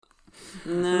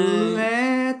Nej.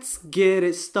 Let's get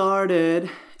it started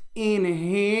in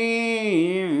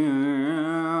here.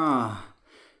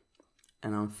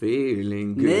 And I'm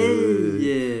feeling good.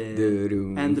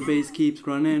 Nej! And the bass keeps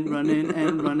running and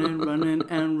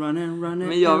running.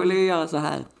 Men jag vill ju göra så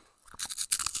här.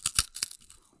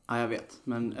 Ja, jag vet.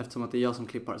 Men eftersom att det är jag som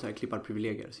klippar så är jag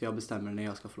klipparprivilegier. Så jag bestämmer när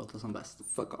jag ska få låta som bäst.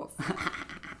 Fuck off.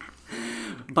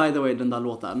 By the way, den där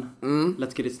låten.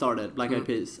 Let's get it started. Black Eyed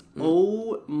Peas.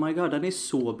 Oh my god, den är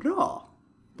så bra.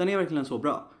 Den är verkligen så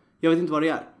bra. Jag vet inte vad det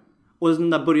är. Och den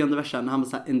där börjande versen. Han var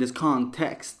såhär, in this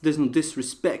context, there's no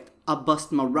disrespect. I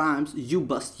bust my rhymes, you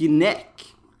bust your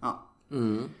neck. Ja.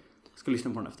 Ska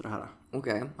lyssna på den efter det här.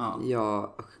 Okej.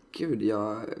 Ja. Gud,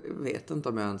 jag vet inte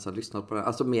om jag ens har lyssnat på den.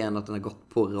 Alltså mer än att den har gått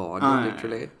på radio,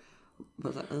 literally.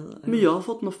 Men jag har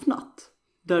fått något fnatt.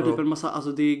 Där typ en massa,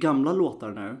 alltså det är gamla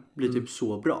låtar nu. Blir typ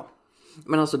så bra.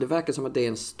 Men alltså det verkar som att det är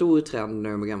en stor trend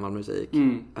nu med gammal musik.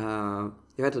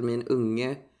 Jag vet att min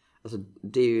unge, alltså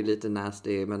det är ju lite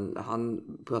nasty, men han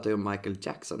pratar ju om Michael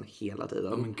Jackson hela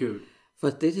tiden. Men gud. För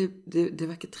att det är typ, det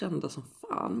verkar trenda som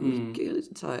fan.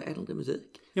 Mycket så här äldre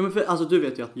musik. Ja men för, alltså du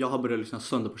vet ju att jag har börjat lyssna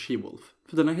sönder på She-Wolf.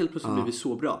 För den har helt plötsligt blivit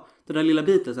så bra. Det där lilla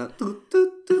bitet såhär.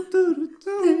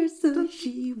 There's a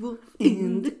she-wolf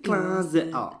In the closet.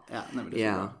 Ja, nej men det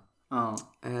är så bra. Ja.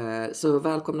 Så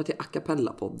välkomna till A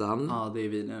Cappella-podden. Ja, det är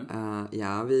vi nu.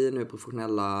 Ja, vi är nu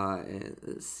professionella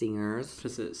singers.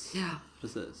 Precis. Ja,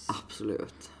 precis.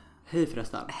 Absolut. Hej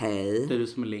förresten. Hej. Det är du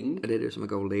som är Ling. Det är du som är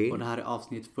Goldie. Och det här är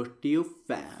avsnitt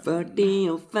 45.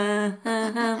 45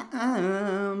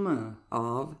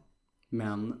 av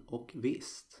Men och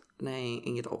visst. Nej,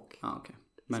 inget och. Ja, okej.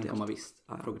 Men komma visst.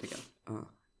 Frågetecken. Ja.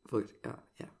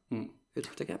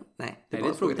 Utropstecken? Nej, det är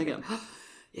ett frågetecken.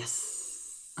 Yes.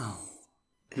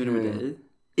 Hur är det med dig?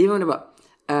 Jo, det är bra.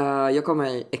 Jag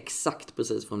kommer exakt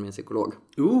precis från min psykolog.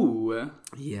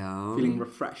 Yeah. Feeling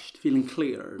refreshed, feeling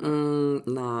cleared.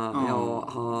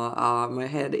 My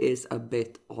head is a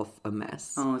bit of a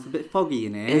mess. It's a bit foggy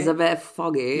in it. It's a bit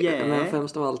foggy. Yeah. Men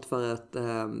främst av allt för att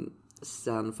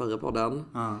sen förra podden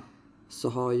så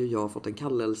har ju jag fått en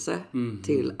kallelse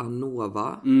till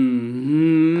Anova.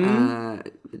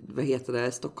 Vad heter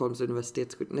det? Stockholms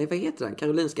universitetssjukhus. Nej, vad heter den?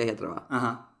 Karolinska heter det,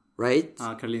 va? Right?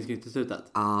 Ja, Karolinska institutet.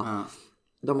 Ja.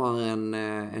 De har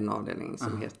en avdelning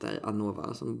som heter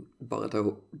Anova som bara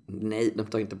tar nej, de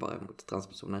tar inte bara emot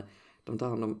transpersoner. De tar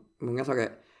hand om många saker.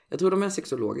 Jag tror de är en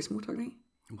sexologisk mottagning.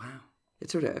 Wow. Jag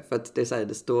tror det, för att det är så här,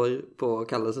 det står på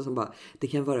kallelsen som bara, det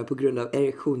kan vara på grund av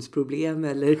erektionsproblem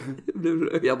eller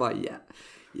jag bara,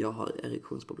 jag har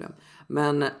erektionsproblem.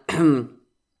 Men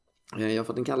jag har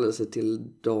fått en kallelse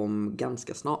till dem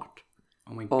ganska snart.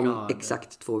 Oh my God. Om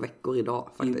exakt 2 veckor idag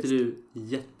faktiskt. Inte du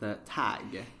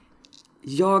jättetag?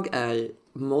 Jag är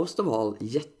most of all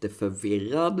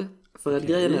jätteförvirrad. För att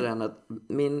grejen är den att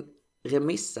min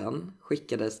remissen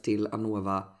skickades till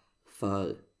Anova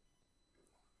för,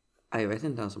 jag vet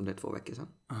inte ens om det är 2 veckor sedan.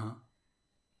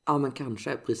 Ja, men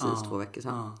kanske precis 2 veckor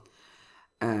sedan.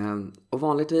 Och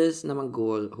vanligtvis när man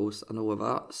går hos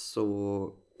Anova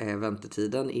så är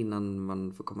väntetiden innan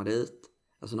man får komma dit,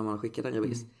 alltså när man skickar en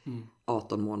remiss,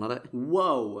 18 månader.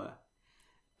 Wow!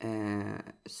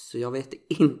 Så jag vet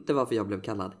inte varför jag blev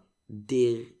kallad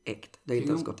direkt. Det har inte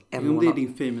ens gått en månad. Det är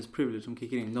din famous privilege som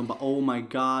kickar in. De bara, oh my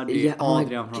god, det är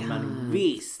Adrian från Men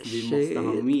visst, vi måste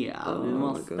ha med. Vi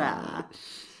måste.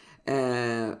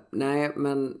 Nej,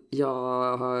 men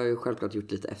jag har ju självklart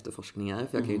gjort lite efterforskningar,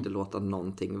 för jag kan ju inte låta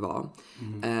någonting vara.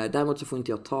 Däremot så får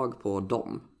inte jag tag på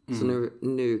dem. Så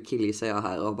nu killgissar jag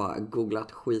här och bara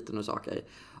googlat skiten och saker.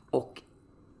 Och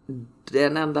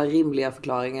den enda rimliga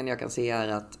förklaringen jag kan se är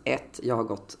att jag har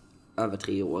gått över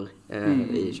 3 år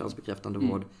i könsbekräftande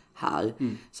vård här.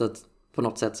 Så att på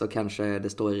något sätt så kanske det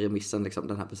står i remissen liksom,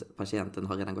 den här patienten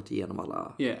har redan gått igenom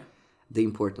alla the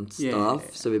important stuff.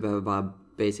 Så vi behöver bara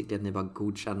basically att ni bara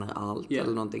godkänner allt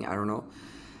eller någonting, I don't know.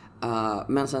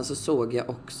 Men sen så såg jag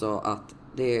också att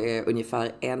det är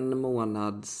ungefär 1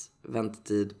 månads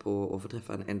väntetid på att få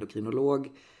träffa en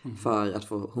endokrinolog för att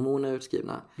få hormoner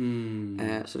utskrivna.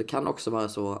 Så det kan också vara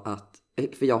så att,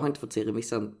 för jag har inte fått se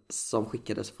remissen som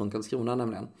skickades från Karlskrona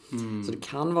nämligen. Så det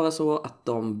kan vara så att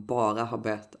de bara har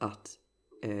bett att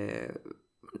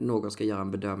någon ska göra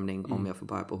en bedömning om jag får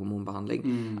börja på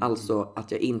hormonbehandling. Alltså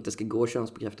att jag inte ska gå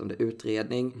könsbekräftande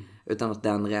utredning utan att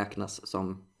den räknas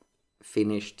som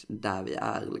finished där vi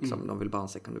är. Liksom. De vill bara en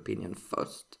second opinion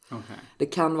först. Det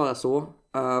kan vara så.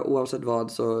 Oavsett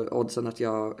vad, så oddsen att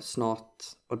jag snart,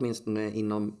 åtminstone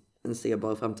inom en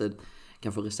serbar framtid,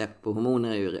 kan få recept på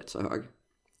hormoner är ju rätt så hög.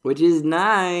 Which is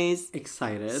nice!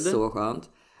 Excited. Så skönt.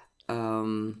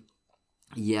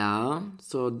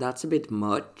 So that's a bit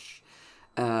much.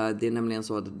 Det är nämligen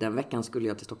så att den veckan skulle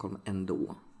jag till Stockholm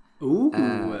ändå.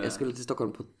 Jag skulle till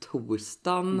Stockholm på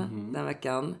torsdagen den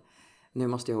veckan. Nu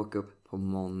måste jag åka upp på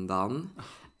måndagen.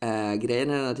 Grejen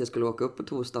är att jag skulle åka upp på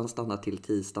torsdagen, stanna till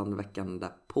tisdagen veckan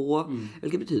därpå.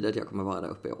 Vilket betyder att jag kommer vara där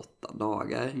uppe i 8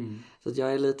 dagar. Så att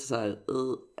jag är lite så här,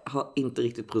 har inte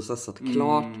riktigt processat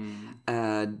klart.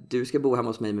 Du ska bo hemma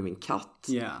hos mig med min katt.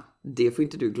 Yeah. Det får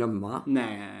inte du glömma.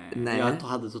 Nej. Jag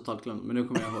hade totalt glömt, men nu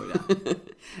kommer jag ihåg det.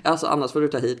 Alltså annars får du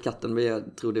ta hit katten, men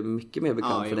jag tror det är mycket mer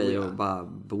bekvämt för dig att bara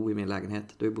bo i min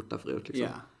lägenhet. Du är borta förut liksom.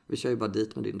 Yeah. Vi kör ju bara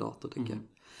dit med din dator tycker jag.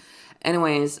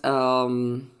 Anyways,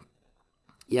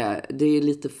 det är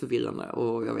lite förvirrande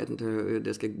och jag vet inte hur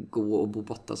det ska gå att bo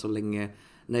borta så länge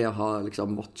när jag har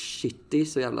liksom mått shitty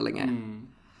så jävla länge.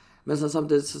 Men sen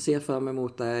samtidigt så ser jag fram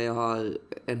emot det. Jag har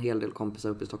en hel del kompisar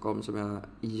uppe i Stockholm som jag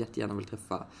jättegärna vill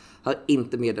träffa. Har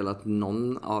inte meddelat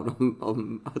någon av dem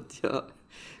om att jag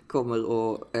kommer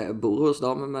och bor hos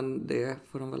dem, men det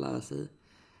får de väl lära sig.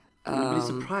 Det blir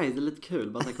surprise, det är lite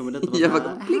kul. Bara så kommer det jag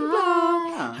bara, bling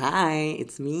blong! Hi,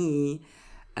 it's me.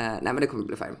 Nej men det kommer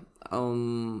bli fine.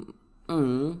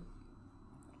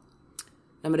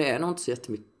 Nej men det är nog inte så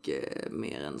jättemycket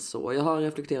mer än så. Jag har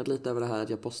reflekterat lite över det här att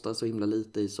jag postar så himla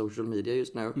lite i social media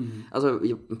just nu. Alltså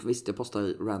visst jag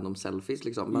postar random selfies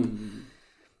liksom. Men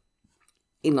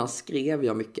innan skrev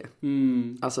jag mycket.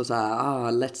 Alltså så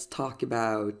här, let's talk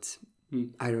about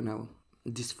I don't know,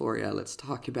 dysphoria. Let's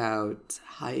talk about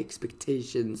high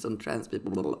expectations on trans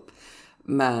people.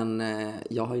 Men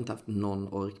jag har inte haft någon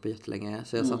ork på jättelänge.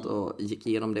 Så jag satt och gick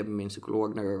igenom det med min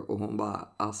psykolog nu. Och hon bara,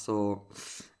 alltså,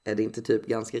 är det inte typ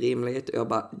ganska rimligt? Och jag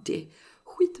bara, det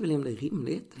skiter väl om det är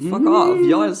rimligt. Fuck off,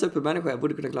 jag är en supermänniska, jag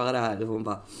borde kunna klara det här. Och hon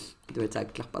bara, du vet såhär,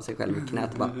 klappar sig själv i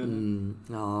knät och bara,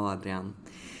 ja Adrian.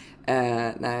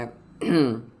 Nej,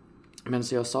 men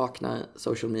så jag saknar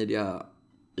social media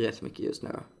rätt mycket just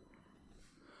nu.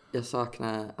 Jag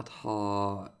saknar att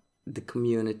ha the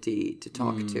community to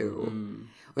talk to.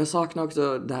 Och jag saknar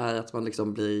också det här att man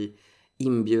liksom blir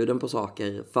inbjuden på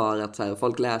saker för att så här,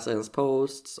 folk läser ens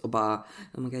posts och bara,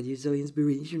 oh my god you're so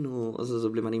inspirational, och så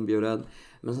blir man inbjuden.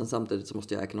 Men sen samtidigt så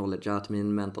måste jag acknowledge att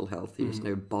min mental health just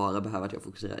nu bara behöver att jag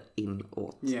fokuserar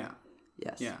inåt. Yeah.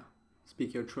 Yes. Yeah.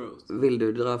 Speak your truth. Vill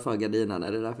du dra för gardinen?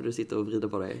 Är det därför du sitter och vrider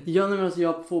på dig? Ja, nej, men alltså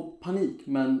jag får panik,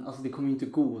 men alltså det kommer inte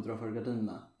gå att dra för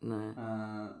gardinerna. Nej.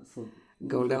 Så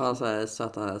Goldie har så här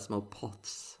söta små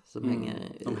pots som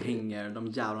hänger. De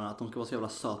jävlarna, att de ska vara så jävla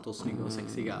söta och snygga och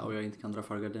sexiga och jag inte kan dra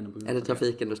för gardiner på grund av Är det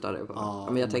trafiken du stör dig på? Ja,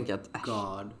 men jag tänker att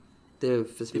God.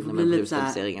 det försvinner med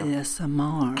brusstabiliseringen.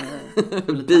 ASMR.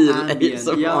 Bil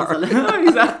ASMR. Ja,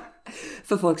 exakt.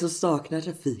 För folk som saknar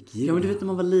trafikljud. Ja, men du vet när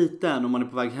man var liten och man är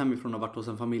på väg hemifrån och har varit hos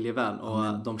en familjevän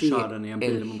och de kör den i en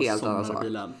bil och man bara somnar i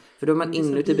bilen. För då är man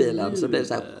inuti bilen så blir det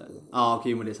så här. Ja,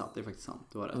 okej, men det är sant. Det är faktiskt sant.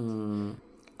 Du har rätt.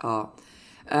 Ja.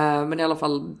 Men i alla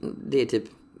fall, det är typ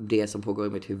det som pågår i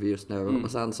mitt huvud just nu.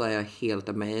 Och sen så är jag helt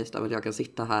amazed av att jag kan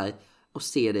sitta här och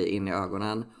se dig in i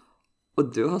ögonen.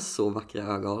 Och du har så vackra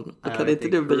ögon. Och kan inte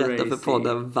du berätta för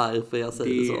podden varför jag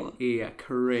säger så? Det är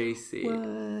crazy.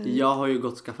 What? Jag har ju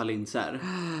gått skaffa linser.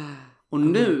 Och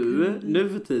nu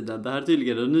för tiden, det här är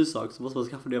tydligen en ny sak, så måste man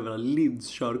skaffa det över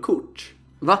linskörkort.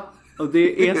 Va? Och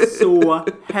det är så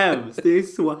hemskt. Det är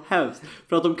så hemskt.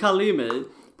 För att de kallar ju mig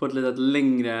på ett litet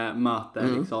längre möte,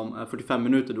 liksom 45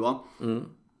 minuter då.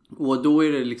 Och då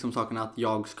är det liksom saken att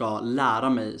jag ska lära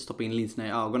mig stoppa in linserna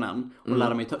i ögonen. Och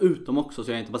lära mig ta ut dem också,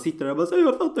 så jag inte bara sitter där och bara säger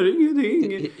jag fattar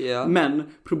ingenting. Yeah. Men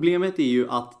problemet är ju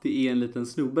att det är en liten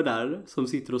snubbe där som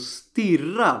sitter och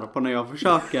stirrar på när jag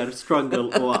försöker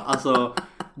struggle och alltså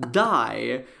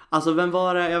die. Alltså vem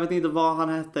var det? Jag vet inte vad han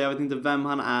hette, jag vet inte vem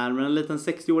han är. Men en liten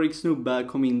 60-årig snubbe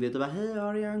kom in dit och bara, hej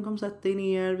Arian, kom sätt dig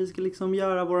ner, vi ska liksom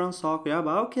göra våran sak. Och jag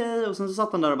bara okej. Och sen så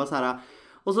satt han där och bara så här.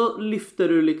 Och så lyfter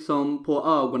du liksom på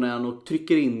ögonen och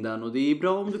trycker in den. Och det är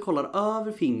bra om du kollar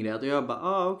över fingret. Och jag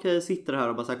bara, okej, sitter här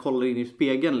och bara så här kollar in i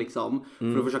spegeln liksom.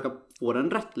 För att försöka få den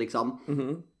rätt liksom.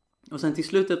 Och sen till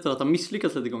slut efter att han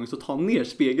misslyckats lite gånger så tar han ner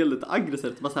spegeln lite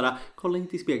aggressivt. Och bara så här, kolla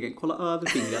inte i spegeln, kolla över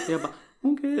fingret. Och jag bara,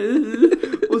 okej.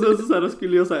 Och sen så här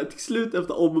skulle jag så här, till slut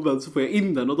efter omvänd så får jag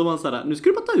in den. Och de var så här, nu ska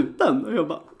du bara ta ut den. Och jag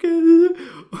bara, okej.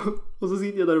 Och så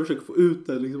sitter jag där och försöker få ut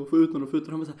den liksom, och få ut den. Och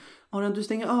han bara så här, Arian, du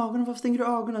stänger ögonen, varför stänger du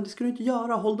ögonen? Det ska du inte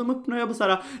göra, håll dem öppna. Och jag bara så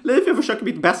här, Leif, jag försöker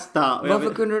mitt bästa. Och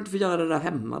varför kunde du inte få göra det där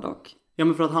hemma dock? Ja,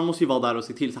 men för att han måste ju vara där och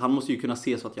se till, så han måste ju kunna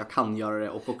se så att jag kan göra det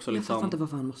och också liksom. Jag fattar inte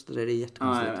varför han måste det är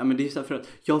jättekonstigt. Ja, men det är så för att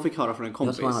jag fick höra från en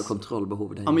kompis. Jag tror han har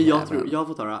kontrollbehov där. Ja, men jag har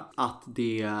fått höra att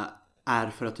det är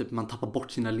för att typ man tappar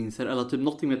bort sina linser eller typ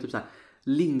någonting med typ så här,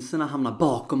 linserna hamnar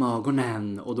bakom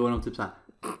ögonen och då är de typ så här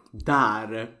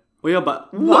där. Och jag bara,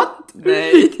 what?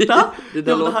 Nej, Ursäkta? det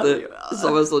där låter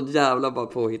som en sån jävla bara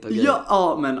påhittad grej.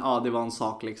 Ja, men det var en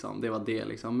sak liksom. Det var det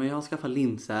liksom. Men jag har skaffat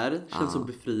linser. Känns så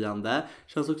befriande.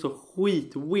 Känns också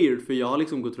skit weird. För jag har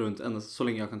liksom gått runt ända så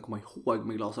länge jag kan komma ihåg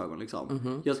med glasögon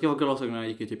liksom. Jag skaffade glasögon när jag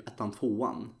gick i typ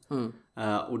 1-2.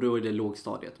 Och då är det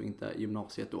lågstadiet och inte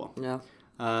gymnasiet då.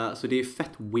 Så det är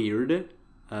fett weird.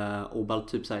 Och bara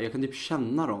typ såhär, jag kan typ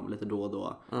känna dem lite då och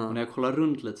då. Och när jag kollar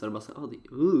runt lite så är det bara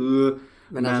såhär,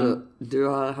 Men alltså, du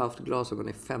har haft glasögon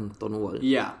i 15 år.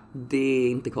 Ja. Det är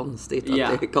inte konstigt att det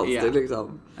är konstigt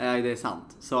liksom. Ja, det är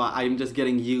sant. So I'm just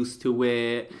getting used to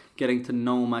it, getting to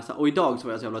know myself. Och idag så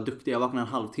var jag så jävla duktig. Jag vaknade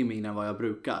en halvtimme innan vad jag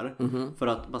brukar. För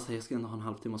att bara säga, jag ska ändå ha en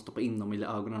halvtimme och stoppa in dem i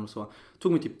ögonen och så. Det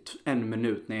tog mig typ 1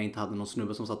 minut när jag inte hade någon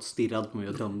snubbe som satt och stirrade på mig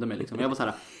och dömde mig liksom. Jag var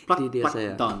såhär, plack,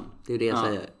 done. Det är det jag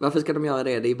säger. Varför ska de göra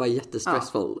det? Det är bara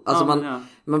jättestressful. Alltså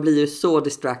man blir ju så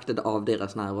distracted av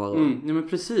deras närvaro. Ja, men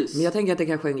precis. Men jag tänker att det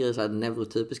kanske är en grej så här,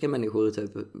 neurotypiska människor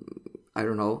typ, I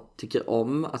don't know, tycker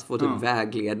om att få typ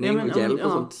vägledning och hjälp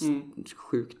och sånt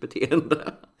sjukt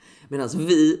beteende. Medan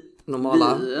vi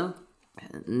normala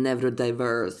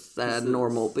neurodiverse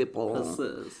normal people,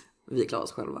 vi klarar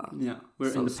oss själva. We're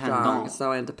so independent.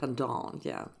 So independent,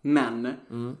 yeah. Men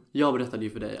jag berättade ju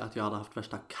för dig att jag hade haft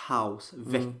värsta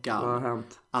kaosveckan. Vad har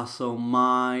hänt? Alltså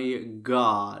my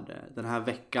god, den här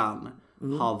veckan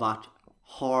har varit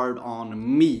hard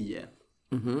on me.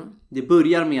 Det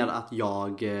börjar med att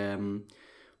jag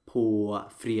på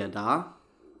fredag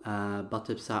bara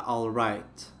typ såhär, all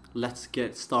right, let's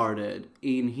get started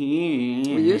in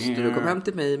here. Just det, du kom hem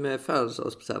till mig med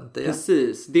födelsedagspresenter.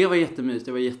 Precis, det var jättemysigt,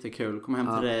 det var jättekul. Kom hem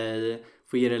till dig,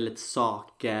 få ge dig lite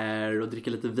saker och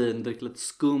dricka lite vin, dricka lite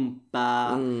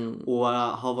skumpa och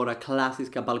ha våra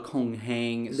klassiska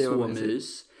balkonghäng, så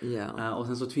mys. Och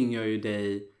sen så tvingar jag ju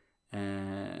dig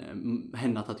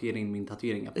henne att tatuera in min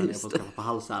tatuering jag planerar på att skaffa på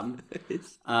halsen.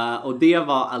 Och det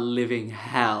var a living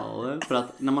hell. För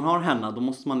att när man har henna då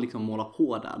måste man liksom måla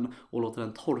på den och låta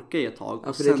den torka i ett tag.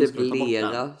 Och för sen det är typ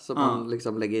lera som man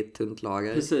liksom lägger i ett tunt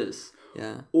lager. Precis.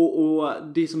 Och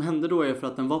det som hände då är för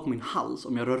att den var på min hals.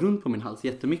 Om jag rör runt på min hals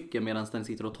jättemycket medan den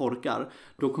sitter och torkar,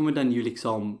 då kommer den ju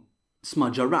liksom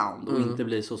smudge around och inte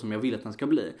bli så som jag vill att den ska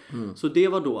bli. Så det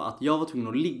var då att jag var tvungen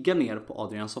att ligga ner på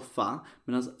Adrians soffa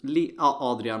medan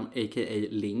Adrian a.k.a.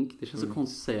 Link, det känns så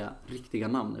konstigt att säga riktiga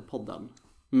namn i podden,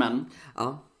 men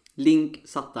Link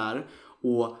satt där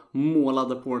och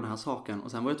målade på den här saken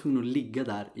och sen var jag tvungen att ligga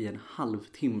där i en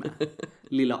halvtimme.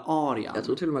 Lilla Arian. Jag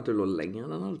tror till och med att du låg längre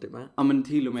än en halvtimme. Ja, men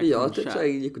till och med. För jag typ såhär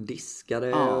gick och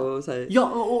diskade och såhär.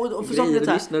 Ja, och för saken är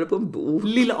såhär, lyssnade på en bok.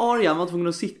 Lilla Arian var tvungen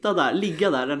att sitta där,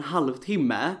 ligga där en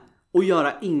halvtimme och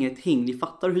göra ingenting. Ni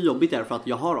fattar hur jobbigt det är för att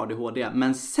jag har ADHD.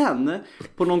 Men sen,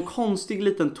 på någon konstig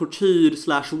liten tortyr /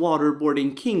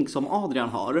 waterboarding kink som Adrian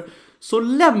har, så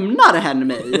lämnar hen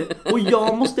mig. Och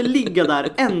jag måste ligga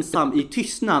där ensam i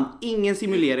tystnad. Ingen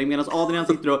simulering medan Adrian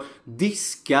sitter och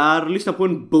diskar, lyssnar på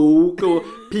en bok och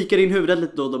pikar in huvudet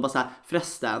lite då och då. Bara såhär,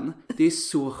 förresten, det är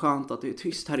så skönt att det är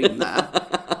tyst här inne.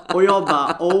 Och jag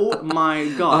bara, oh my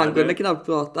god. Och han kunde knappt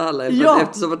prata heller.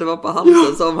 Eftersom att det var på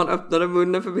halsen så om han öppnade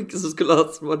munnen för mycket så skulle han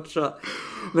smutsa.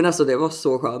 Men alltså det var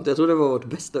så skönt. Jag tror det var vårt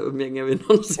bästa umgänge vi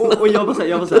någonsin och jag var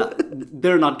såhär,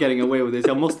 they're not getting away with this.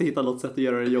 Jag måste hitta något sätt att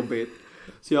göra det jobbigt.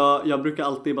 Så jag brukar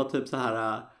alltid bara typ så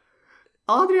här: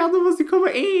 Adrian, du måste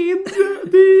komma in.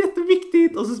 Det är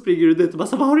jätteviktigt. Och så springer du dit och bara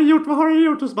så, vad har du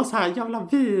gjort? Och så bara så här, jävla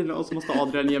vin. Och så måste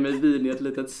Adrian ge mig vin i ett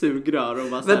litet sugrör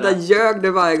och bara så här. Vänta, ljög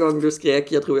du varje gång du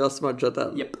skrek jag tror jag har smudgat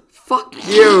den? Yep.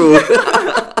 Fuck you.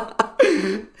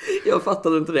 Jag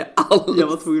fattade inte det alls. Jag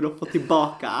var tvungen att få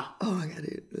tillbaka. Oh my god,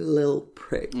 little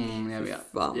prick.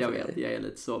 Jag vet, jag är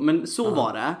lite så. Men så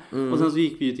var det. Och sen så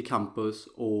gick vi ju till campus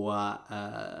och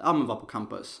men var på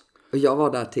campus. Och jag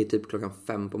var där till typ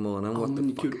 5:00 på morgonen. What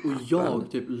the fuck och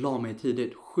jag typ la mig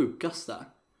tidigt, sjukaste.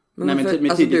 Men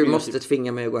alltså du måste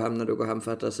tvinga mig att gå hem när du går hem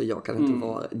för att alltså, jag kan inte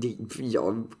vara...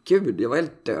 Jag var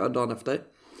helt död dagen efter.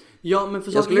 Ja, men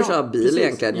för jag skulle köra bil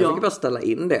egentligen. Jag fick bara ställa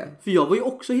in det. För jag var ju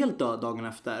också helt död dagen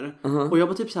efter. Och jag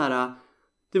var typ så här.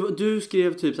 Du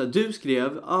skrev typ så här. Du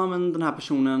skrev, men den här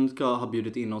personen ska ha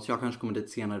bjudit in oss. Jag kanske kommer dit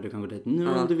senare. Du kan gå dit nu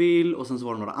om du vill. Och sen så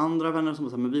var det några andra vänner som var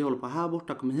så här, men vi håller på här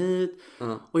borta, kom hit.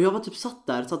 Och jag var typ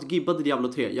satt och gibbade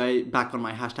Diablo 3. Jag är back on my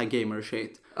 #gamer shit.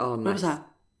 Nice. Och jag var så här,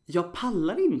 jag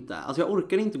pallar inte. Alltså jag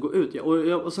orkar inte gå ut.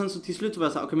 Och sen så till slut var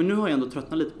jag så här, okej, men nu har jag ändå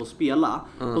tröttnat lite på att spela.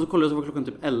 Och så kollade jag så var klockan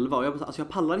typ 11. Och jag bara så här, alltså jag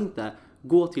pallar inte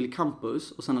gå till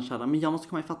campus och sen säga, men jag måste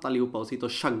komma ifatt allihopa och sitta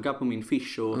och chugga på min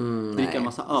fish och dricka en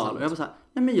massa öl. Och jag var så här,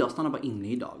 nej men jag stannar bara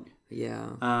inne idag.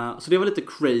 Så det var lite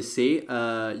crazy.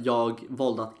 Jag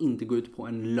valde att inte gå ut på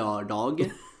en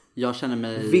lördag. Jag känner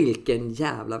mig... Vilken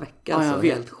jävla vecka. Ja, jag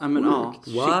vet. Helt sjukt. Men, What?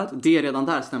 shit. Det redan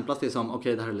där stämplas det som,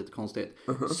 okej, det här är lite konstigt.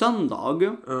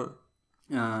 Söndag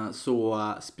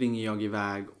så springer jag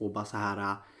iväg och bara så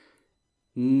här.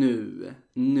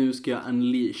 Nu ska jag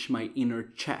unleash my inner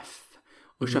chef.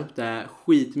 Och köpte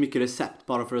skitmycket recept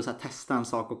bara för att så här, testa en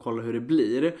sak och kolla hur det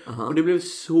blir. Och det blev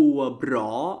så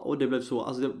bra. Och det blev så,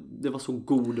 alltså det var så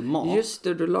god mat. Just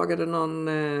det, du lagade någon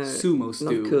sumo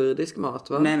stew. Någon kurdisk mat,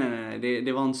 va? Nej.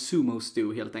 Det var en sumo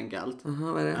stew helt enkelt.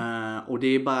 Vad är det? Och det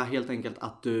är bara helt enkelt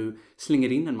att du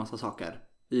slänger in en massa saker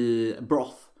i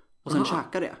broth. Och sen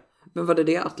käkar det. Men var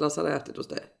det Atlas hade ätit hos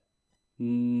dig?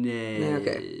 Nej,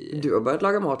 okej. Du har börjat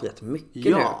laga mat rätt mycket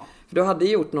nu. För du hade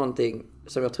gjort någonting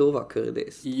som jag tror var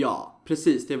kurdiskt. Ja,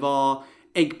 precis. Det var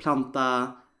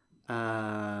äggplanta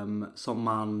som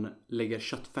man lägger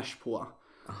köttfärs på.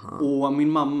 Och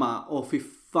min mamma, fy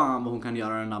fan vad hon kan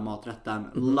göra den där maträtten.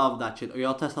 Love that shit. Och jag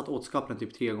har testat åtskapa den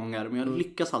typ 3 gånger. Men jag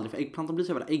lyckas aldrig, för äggplantan blir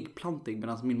så jävla äggplantig.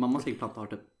 Medan min mammas äggplanta har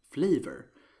typ flavor.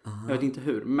 Jag vet inte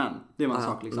hur, men det var en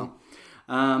sak liksom.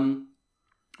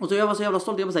 Och så jag var så jävla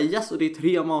stolt. Jag var såhär, yes, och det är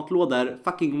 3 matlådor.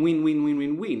 Fucking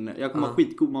win. Jag kommer ha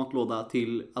skitgod matlåda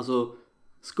till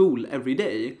school every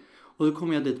day. Och så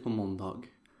kommer jag dit på måndag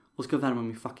och ska värma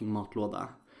min fucking matlåda.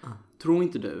 Tror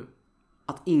inte du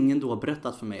att ingen då har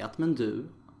berättat för mig att, men du,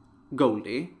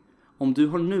 Goldie, om du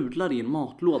har nudlar i en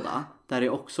matlåda där det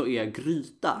också är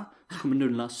gryta, så kommer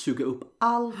nudlarna suga upp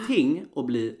allting och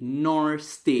bli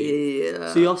nasty.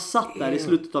 Så jag satt där i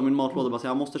slutet av min matlåda och bara så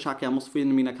jag måste käka, jag måste få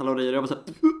in mina kalorier. Jag bara så här,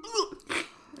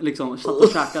 liksom satt och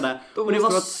käkade. Och det var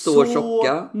så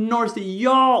tjocka. Nasty.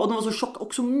 Ja, och de var så tjocka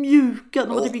och så mjuka.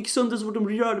 De var typ gick sönder så fort de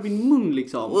rörde min mun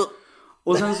liksom.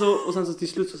 Och sen så till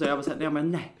slut så säger jag bara så här,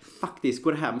 nej, faktiskt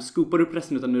går hem, skopar upp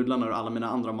resten av nudlarna och alla mina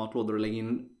andra matlådor och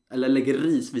lägger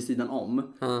ris vid sidan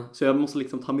om. Så jag måste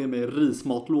liksom ta med mig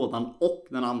rismatlådan och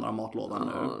den andra matlådan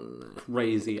nu.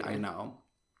 Crazy, I know.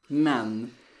 Men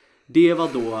det var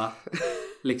då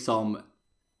liksom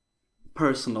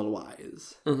personal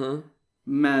wise.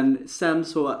 Men sen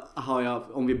så har jag,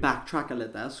 om vi backtrackar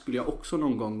lite, skulle jag också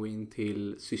någon gång gå in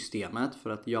till systemet för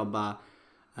att jobba.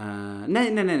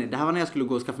 Nej. Det här var när jag skulle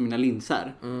gå och skaffa mina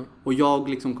linser. Och jag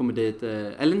liksom kommer dit.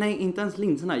 Eller nej, inte ens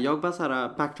linserna. Jag bara så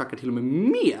här backtrackar till och med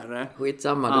mer.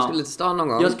 Skitsamma, du skulle till stan någon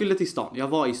gång. Jag skulle till stan, jag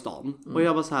var i stan. Och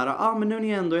jag var så här, men nu när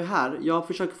jag ändå är här, jag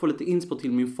försöker få lite inspo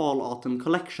till min fall autumn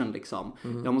collection liksom.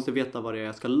 Jag måste veta vad det är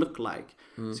jag ska look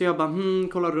like. Så jag bara,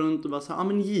 kollar runt och bara så här,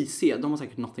 men JC, de har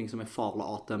säkert någonting som är fall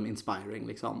autumn inspiring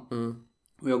liksom.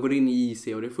 Och jag går in i JC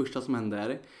och det första som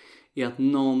händer är att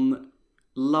någon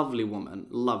lovely woman,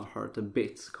 love her to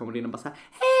bits, kommer in och bara så här,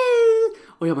 hej!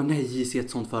 Och jag bara, nej, JC är ett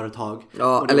sånt företag.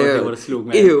 Ja, och det eller var det slog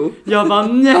mig. Jag bara,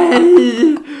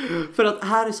 nej! För att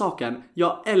här är saken,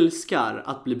 jag älskar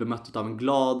att bli bemött av en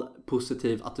glad,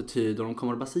 positiv attityd. Och de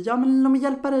kommer och bara säga, ja men låt mig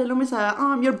hjälpa dig. Låt mig säga,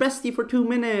 I'm your bestie for 2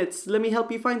 minutes. Let me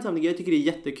help you find something. Jag tycker det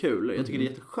är jättekul. Jag tycker det är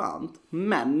jätteskönt.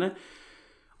 Men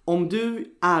om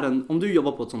du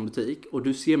jobbar på ett sån butik och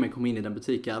du ser mig komma in i den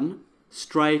butiken,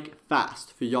 strike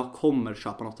fast, för jag kommer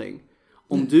köpa någonting.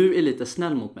 Om du är lite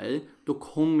snäll mot mig, då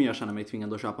kommer jag känna mig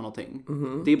tvingad att köpa någonting.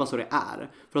 Det är bara så det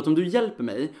är. För att om du hjälper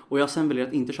mig och jag sen väljer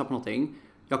att inte köpa någonting,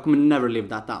 jag kommer never live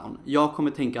that down. Jag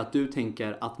kommer tänka att du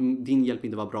tänker att din hjälp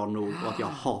inte var bra nog och att jag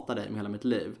hatar dig med hela mitt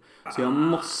liv. Så jag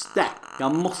måste.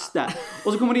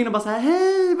 Och så kommer du in och bara så här,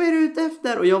 hej, vad är du ute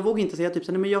efter? Och jag vågar inte säga typ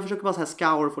så här, nej, men jag försöker bara så här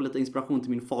scour och få lite inspiration till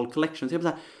min fall collection. Så jag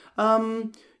bara så här,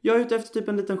 jag är ute efter typ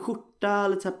en liten skjorta,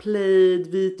 lite så här plaid,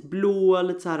 vit, blå,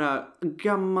 lite så här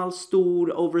gammal,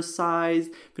 stor,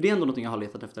 oversized. För det är ändå någonting jag har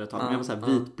letat efter ett tag. Men jag var så här,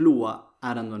 vit, blå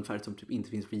är ändå en färg som typ inte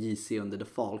finns på JC under the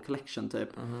fall collection typ.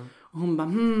 Och hon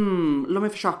bara, låt mig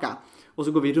försöka. Och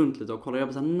så går vi runt lite och kollar. Och jag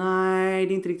bara så här, nej,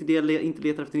 det är inte riktigt det jag inte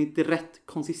letar efter. Det är inte rätt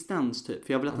konsistens typ.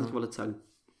 För jag vill att den ska vara lite så här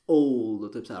old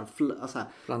och typ så här,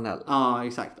 flanell. Ja,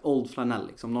 exakt. Old flanell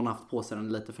liksom. Någon har haft på sig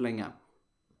den lite för länge.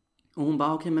 Och hon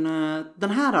bara, okej, men den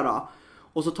här då?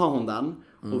 Och så tar hon den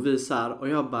och visar. Och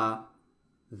jag bara,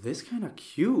 this kind of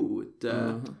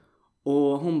cute.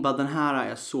 Och hon bara, den här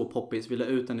är så poppis. Vi la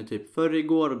ut den i typ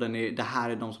förrgår. Och det här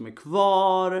är de som är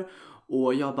kvar.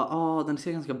 Och jag bara, den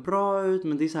ser ganska bra ut.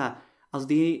 Men det är så här, alltså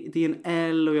det är en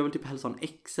L. Och jag vill typ helst ha en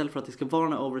XL för att det ska vara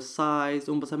en oversized. Och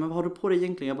hon bara så här, men vad har du på dig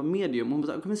egentligen? Jag bara, medium. Och hon bara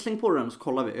så här, kan vi slänga på den och så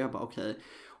kollar vi. Och jag bara, okej.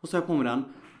 Och så har jag på mig den.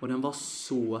 Och den var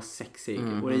så sexig.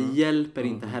 Och det hjälper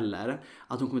inte heller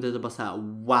att hon kommer dit och bara säga,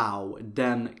 wow,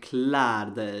 den klär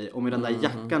dig. Och med den där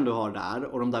jackan du har där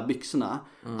och de där byxorna.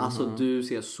 Alltså du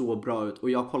ser så bra ut. Och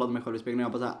jag kollade mig själv i spegeln och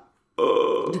jag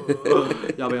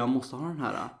bara jag måste ha den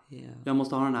här. Jag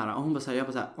måste ha den här. Och hon bara säger, jag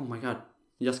bara säger, oh my god,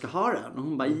 jag ska ha den. Och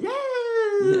hon bara,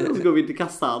 yeah! Och så går vi till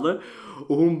kassan.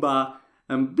 Och hon bara,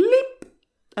 En blipp!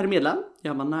 Är du medlem?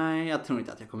 Jag bara, nej, jag tror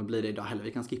inte att jag kommer bli det idag heller.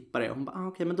 Vi kan skippa det. Och hon bara,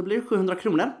 okej, men då blir det 700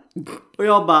 kronor. Och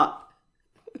jag bara,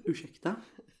 ursäkta?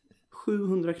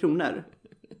 700 kronor?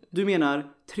 Du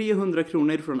menar 300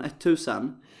 kronor från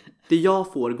 1000? Det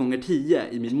jag får gånger 10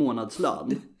 i min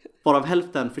månadslön. Varav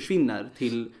hälften försvinner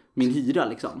till min hyra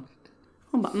liksom.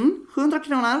 Hon bara, 700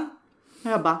 kronor.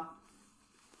 Och jag bara,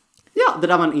 ja, det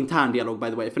där var en intern dialog by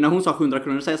the way. För när hon sa 700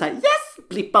 kronor så säger jag så här, yes!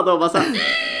 Blippade och var så här.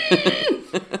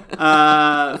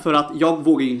 För att jag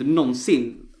vågar ju inte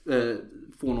någonsin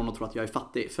få någon att tro att jag är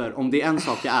fattig. För om det är en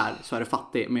sak jag är så är det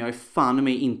fattig. Men jag är fan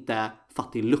mig inte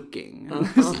fattig looking.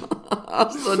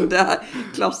 Alltså det här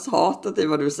klasshatet i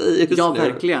vad du säger just ja, nu.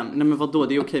 verkligen. Nej men vadå,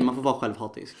 det är okej, man får vara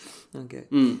självhatisk. Okay.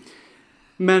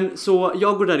 Men så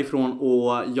jag går därifrån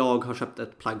och jag har köpt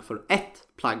ett plagg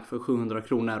för 700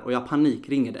 kronor. Och jag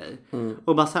panikringer dig.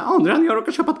 Och bara säger, Adrian, jag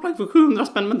råkar köpa ett plagg för 700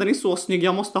 spänn. Men den är så snygg,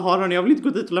 jag måste ha den. Jag vill inte gå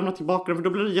dit och lämna tillbaka den för då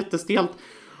blir det jättestelt.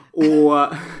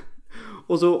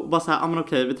 Och så bara så här, men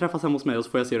okej, vi träffas hemma hos mig och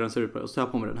så får jag se hur den ser ut på. Och så tar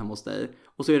jag på mig den hemma hos dig.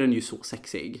 Och så är den ju så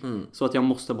sexig. Så att jag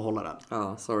måste behålla den.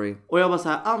 Ja, sorry. Och jag bara så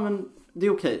här, men det är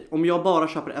okej. Om jag bara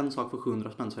köper en sak för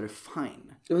 700 spänn så är det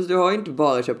fine. Du har ju inte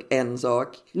bara köpt en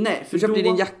sak. Nej, för du köpte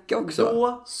din jacka också.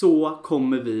 Då så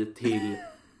kommer vi till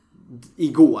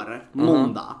igår,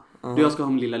 måndag. Då jag ska ha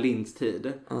min lilla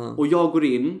linstid. Och jag går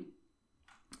in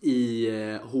i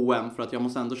H&M för att jag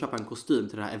måste ändå köpa en kostym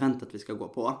till det här eventet vi ska gå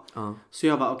på. Så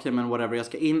jag bara, okej, men whatever. Jag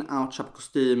ska in, out, köpa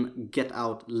kostym, get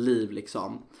out, leave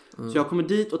liksom. Så jag kommer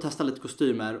dit och testar lite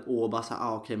kostymer och bara så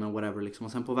här, okej, men whatever liksom.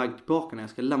 Och sen på väg tillbaka när jag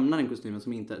ska lämna den kostymen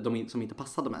som inte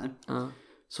passade mig.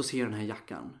 Så ser jag den här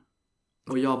jackan.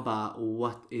 Och jag bara,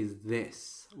 what is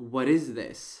this? What is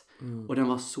this? Och den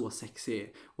var så sexy.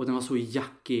 Och den var så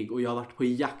jackig. Och jag har varit på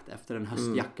jakt efter en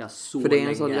höstjacka så länge. För det är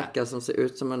en sån jacka som ser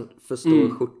ut som en för stor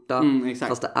skjorta.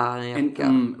 Fast det är en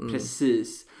jacka.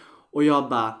 Precis. Och jag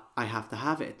bara, I have to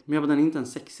have it. Men jag bara, den är inte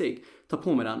ens sexig. Ta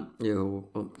på mig den.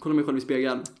 Jo. Kolla mig själv i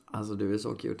spegeln. Alltså du är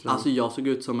så cute. Alltså jag såg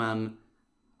ut som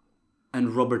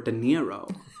en Robert De Niro.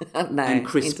 Nej, en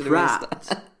Chris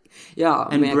Pratt. Ja,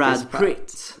 en Brad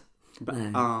Pitt.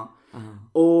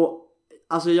 Och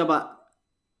alltså jag bara,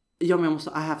 ja men jag måste,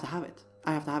 I have to have it.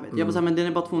 Jag bara såhär, men den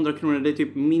är bara 200 kronor. Det är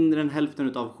typ mindre än hälften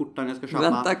utav skjortan jag ska köpa.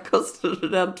 Vänta, kostar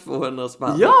den 200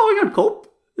 spänn? Ja, jag har kopp.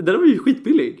 Den var ju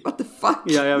skitbillig. What the fuck?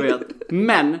 Ja, jag vet.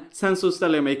 Men sen så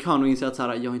ställer jag mig i kön och inser att så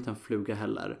här, jag har inte en fluga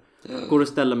heller. Går och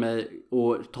ställer mig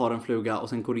och tar en fluga och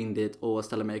sen går in dit och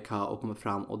ställer mig i kö och kommer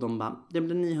fram och de bara, det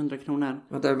blir 900 kronor.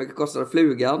 Vänta, hur mycket kostar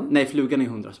flugan? Nej, flugan är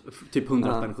typ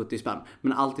 100 spänn, 70 spänn.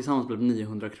 Men allt tillsammans blev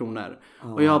 900 kronor.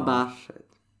 Och jag bara,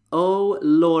 oh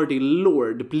lordy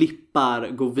lord, blippar,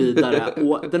 gå vidare.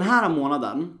 Och den här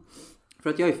månaden, för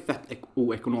att jag är fett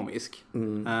oekonomisk.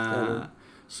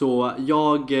 Så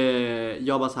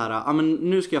jag bara så här, men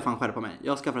nu ska jag fan skärpa mig.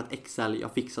 Jag skaffar ett Excel,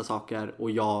 jag fixar saker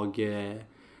och jag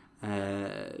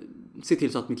ser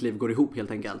till så att mitt liv går ihop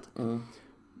helt enkelt.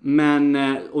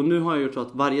 Men, och nu har jag gjort så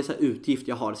att varje så här utgift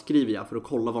jag har skriver jag för att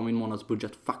kolla vad min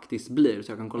månadsbudget faktiskt blir.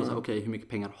 Så jag kan kolla så här, okej, hur mycket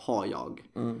pengar har jag?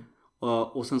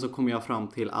 Och sen så kommer jag fram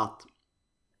till att,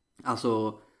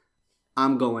 alltså,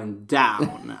 I'm going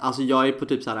down. Alltså jag är på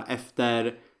typ så här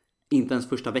efter inte ens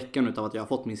första veckan utav att jag har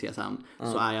fått min CSN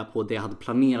så är jag på det jag hade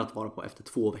planerat vara på efter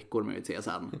 2 veckor med mitt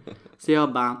CSN. Så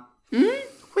jag bara,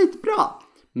 skitbra.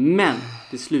 Men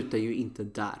det slutar ju inte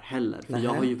där heller. För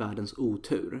jag har ju världens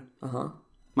otur.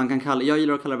 Man kan jag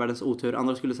gillar att kalla det världens otur.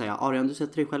 Andra skulle säga, Arian, du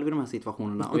sätter dig själv i de här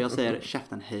situationerna. Och jag säger,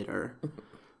 käften hater.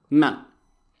 Men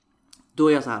då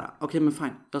är jag så här, okej, men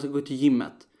fine. Jag ska gå till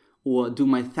gymmet och do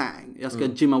my thing. Jag ska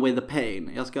gym away the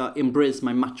pain. Jag ska embrace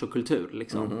my macho-kultur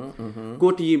liksom.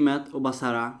 Går till gymmet och bara så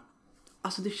här,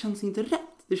 alltså det känns inte rätt.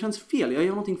 Det känns fel, jag gör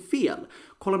någonting fel.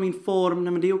 Kolla min form,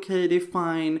 nej men det är okej, det är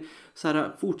fine. Så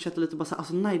här, fortsätter lite och bara så här,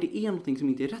 alltså nej, det är någonting som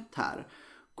inte är rätt här.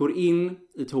 Går in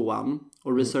i toan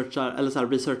och researchar, eller så här,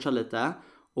 researchar lite.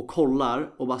 Och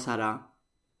kollar och bara så här,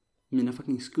 mina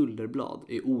fucking skulderblad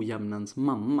är ojämnens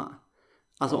mamma.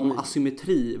 Alltså om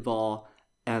asymmetri var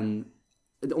en...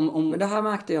 Men det här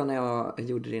märkte jag när jag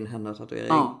gjorde din händtatuering.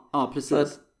 Ja,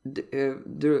 precis.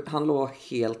 Han låg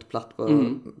helt platt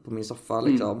på min soffa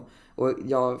liksom. Och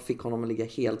jag fick honom att ligga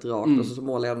helt rakt. Och så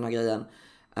målade jag den här grejen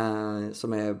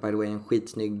som är by the way en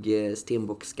skitsnygg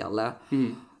stenbockskalle.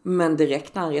 Men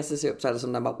direkt när han reser sig upp så är det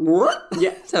som den bara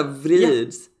så här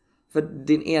vrids. För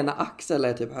din ena axel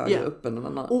är typ högre upp än den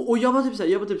andra. Och jag var typ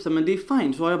så här, men det är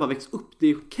fine, så har jag bara växt upp, det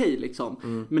är okej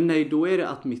liksom. Men nej, då är det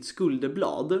att mitt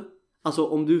skulderblad, alltså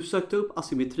om du sökte upp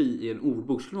asymmetri i en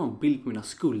ordbok skulle det vara en bild på mina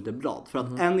skulderblad. För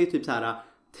att en är typ så här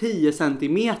 10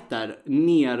 centimeter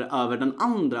ner över den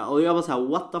andra. Och jag var så här,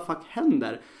 what the fuck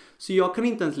händer? Så jag kan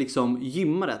inte ens liksom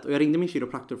gymma rätt. Och jag ringde min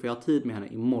kiropraktor för jag har tid med henne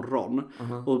imorgon.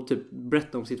 Och typ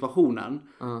berätta om situationen.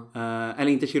 Eller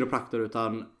inte kiropraktor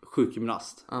utan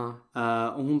sjukgymnast.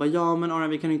 Och hon bara, ja men Aron,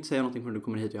 vi kan inte säga någonting förrän du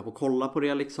kommer hit och jag får kolla på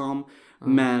det liksom.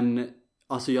 Men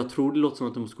alltså jag tror det låter som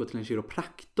att du måste gå till en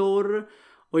kiropraktor.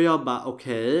 Och jag bara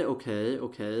okej.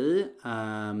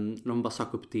 De bara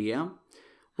söker upp det.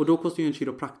 Och då kostar ju en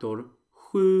kiropraktor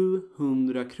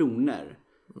 700 kronor.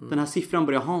 Den här siffran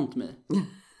börjar haunt mig.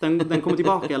 Den kommer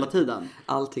tillbaka hela tiden.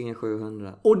 Allting är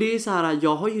 700. Och det är så här,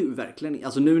 jag har ju verkligen,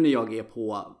 alltså nu när jag är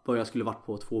på vad jag skulle varit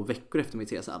på 2 veckor efter mitt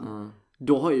CSN.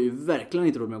 Då har jag ju verkligen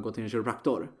inte råd med att gå till en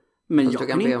kiropraktor. Men fast jag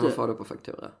du kan inte... be om att få det på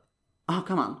faktura.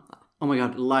 Kan man? Oh my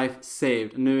god, life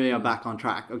saved. Nu är jag back on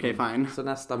track. Okej, fine. Så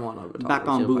nästa månad betalar back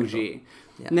on bougie.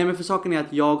 Yeah. Nej men för saken är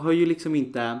att jag har ju liksom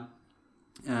inte...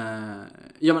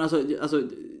 ja men alltså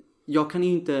jag kan ju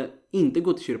inte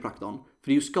gå till kiropraktorn. För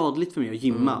det är ju skadligt för mig att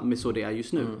gymma med så det är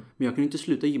just nu. Men jag kan ju inte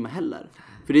sluta gymma heller.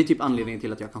 För det är typ anledningen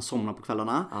till att jag kan somna på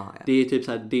kvällarna. Ja. Det är typ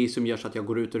så här, det som gör så att jag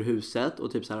går ut ur huset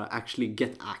och typ så här actually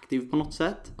get active på något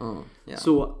sätt. Yeah.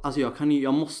 Så alltså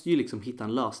jag måste ju liksom hitta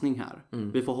en lösning här.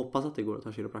 Vi får hoppas att det går att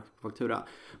ta kiropraktor på faktura.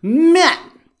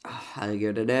 Men!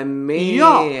 Herregud, det är mer.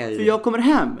 Ja, för jag kommer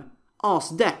hem.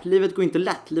 Asdepp, livet går inte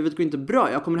lätt, livet går inte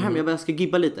bra. Jag kommer hem, jag ska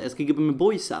gibba lite. Jag ska gibba med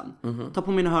boysen. Ta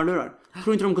på mina hörlurar.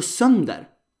 Tror inte de går sönder?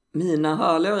 Mina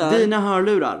hörlurar? Dina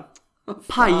hörlurar.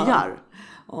 Pajar.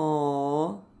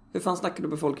 Hur fan snackar du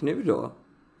med folk nu då?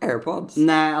 AirPods?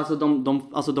 Nej,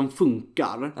 alltså de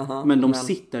funkar. Men de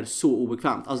sitter så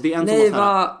obekvämt. Alltså det är en nej, som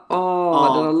var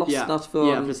så här, den har lossnat från...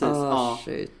 Ja, precis.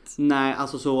 Shit. Nej,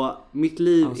 alltså så mitt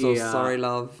liv I'm so är sorry,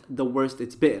 love. the worst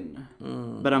it's been.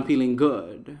 But I'm feeling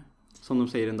good. Som de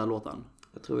säger i den där låten.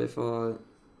 Jag tror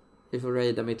vi får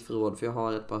raida mitt förråd, för jag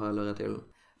har ett par hörlurar till.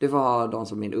 Du får ha de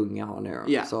som min unga har nu.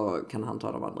 Yeah. Så kan han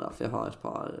ta de andra. För jag har ett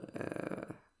par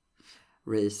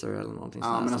Razer eller någonting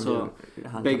sånt. Men alltså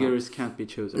beggars can't be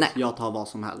choosers. Nej. Jag tar vad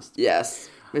som helst. Yes,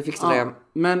 vi fixar det.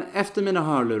 Men efter mina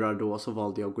hörlurar då så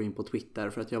valde jag att gå in på Twitter.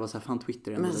 För att jag var så här, fan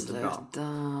Twitter är ändå lite bra.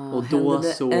 Och då det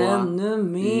så ännu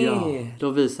mer. Ja, då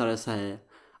visade det sig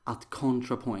att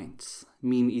ContraPoints,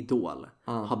 min idol,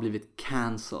 har blivit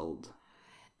cancelled.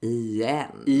 Igen.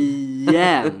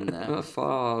 Vad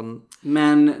fan.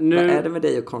 Men nu... Vad är det med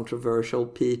dig och controversial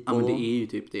people? Ja men det är ju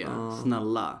typ det,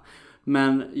 snälla.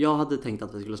 Men jag hade tänkt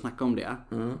att vi skulle snacka om det.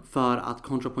 För att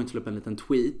ContraPoint slog upp en liten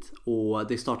tweet. Och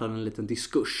det startade en liten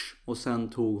diskurs. Och sen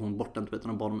tog hon bort den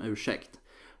tweeten och bad om ursäkt.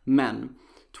 Men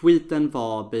tweeten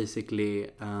var basically...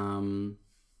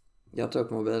 Jag tar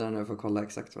upp mobilen nu för att kolla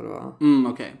exakt vad det var.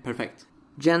 Okej, perfekt.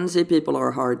 Gen Z people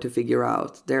are hard to figure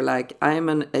out. They're like,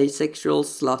 I'm an asexual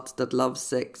slut that loves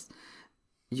sex.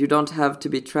 You don't have to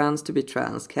be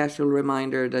trans. Casual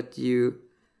reminder that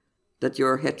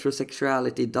your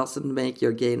heterosexuality doesn't make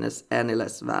your gayness any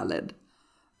less valid.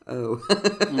 Oh.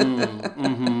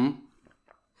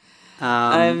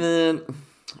 I mean,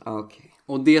 okay.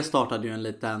 Och det startade ju en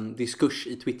liten diskurs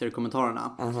i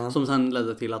Twitter-kommentarerna. Som sen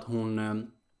ledde till att hon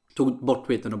tog bort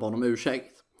tweeten och bad om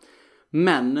ursäkt.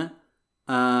 Men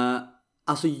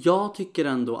alltså jag tycker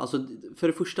ändå, alltså för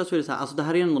det första så är det så här, alltså det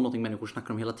här är ändå någonting människor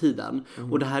snackar om hela tiden.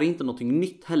 Och det här är inte någonting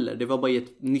nytt heller. Det var bara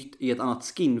i ett annat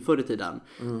skin förr i tiden.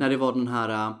 När det var den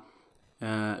här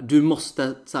du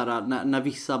måste så här, när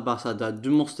vissa bara så här, du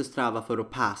måste sträva för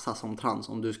att passa som trans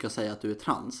om du ska säga att du är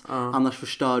trans. Annars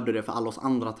förstör du det för alla oss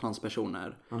andra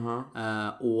transpersoner.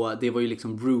 Och det var ju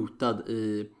liksom rootad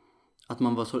i att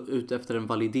man var så ute efter en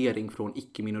validering från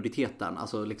icke-minoriteten.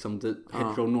 Alltså liksom the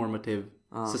heteronormative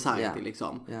society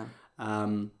liksom.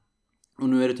 Och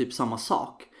nu är det typ samma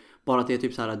sak. Bara att det är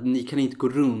typ så här att ni kan inte gå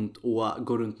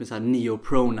runt med så här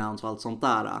neopronouns och allt sånt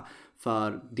där.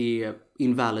 För det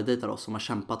invalidatar oss som har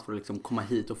kämpat för att liksom komma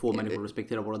hit och få människor att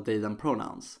respektera våra they them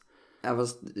pronouns. Ja,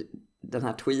 fast den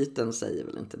här tweeten säger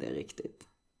väl inte det riktigt.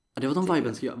 Ja, det var de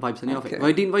vibesen jag fick. Vad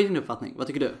är din uppfattning? Vad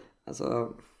tycker du?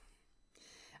 Alltså...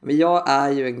 Men jag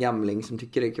är ju en gamling som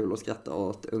tycker det är kul att skratta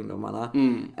åt ungdomarna.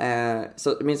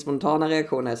 Så min spontana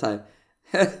reaktion är så här: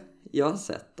 jag har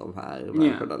sett de här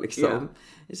människorna liksom. Yeah.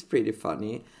 It's pretty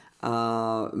funny.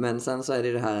 Men sen så är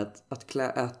det här att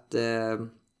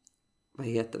vad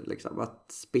heter det liksom?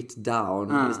 Att spit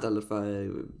down istället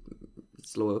för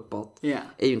slå uppåt.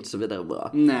 Är ju inte så vidare bra.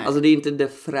 Nej. Alltså det är inte det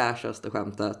fräschaste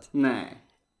skämtet. Nej.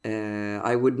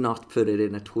 I would not put it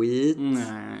in a tweet.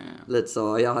 Nej. Lite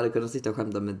så. Jag hade kunnat sitta och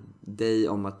skämta med dig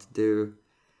om att du,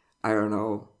 I don't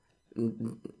know.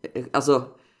 Alltså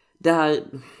det här.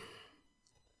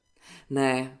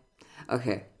 Nej.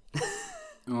 Okej.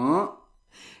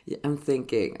 I'm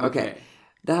thinking. Okej.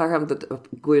 Det här skämtet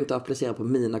går ju inte att applicera på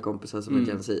mina kompisar som är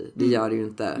Gen Z. Det gör det ju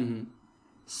inte.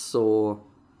 Så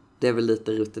det är väl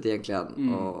lite ruttet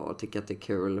egentligen. Och tycka att det är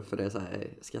kul för det är så här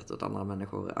skratt åt andra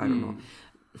människor. I don't know.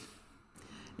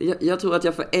 Jag tror att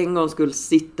jag för en gång skulle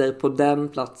sitter på den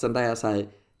platsen där jag så här,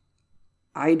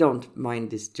 I don't mind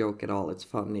this joke at all, it's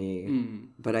funny,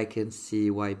 but I can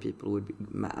see why people would be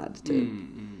mad typ.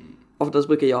 Oftast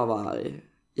brukar jag vara arg.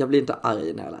 Jag blir inte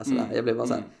arg när jag läser det här. Jag blir bara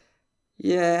så här,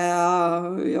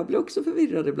 jag blir också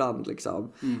förvirrad ibland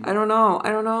liksom. I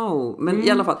don't know. Men i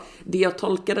alla fall, det jag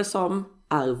tolkar det som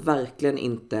är verkligen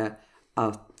inte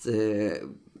att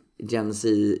Gen Z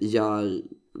gör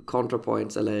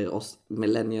ContraPoints eller oss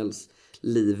millennials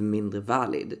liv mindre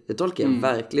valid. Det tolkar jag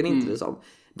verkligen inte det som.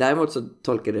 Däremot så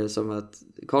tolkar det som att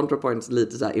ContraPoints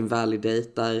lite så här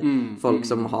invalidatar folk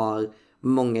som har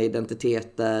många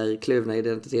identiteter, kluvna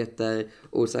identiteter,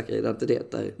 osäkra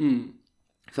identiteter.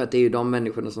 För att det är ju de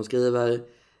människorna som skriver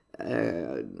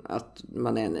att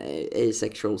man är en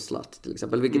asexual slut till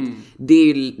exempel. Vilket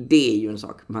det är ju en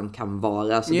sak man kan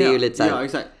vara. Så det är ju lite så här,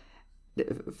 exakt.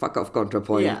 Fuck off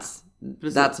ContraPoints.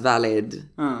 That's valid.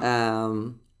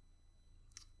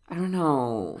 I don't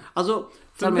know. Alltså,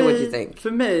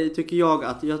 för mig tycker jag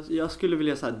att jag skulle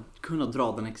vilja så här, kunna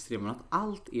dra den extremen att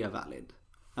allt är valid.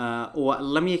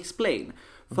 Och let me explain.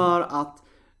 För att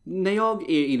när jag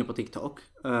är inne på TikTok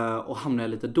och hamnar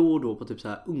lite då och då på typ så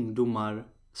här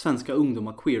svenska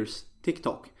ungdomar queers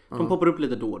TikTok. De poppar upp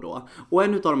lite då och då. Och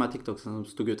en av de här TikToks som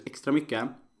stod ut extra mycket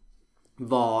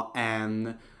var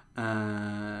en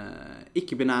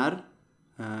icke-binär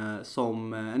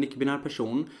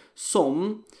person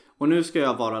som, och nu ska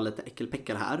jag vara lite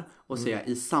äckelpäckad här och säga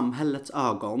i samhällets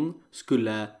ögon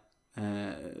skulle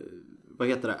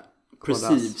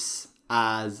perceives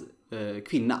as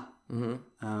kvinna.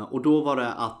 Och då var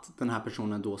det att den här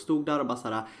personen då stod där och bara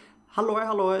såhär,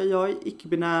 hallå, jag är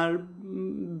icke-binär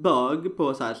bög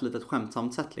på så här ett litet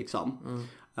skämtsamt sätt liksom.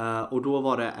 Och då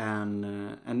var det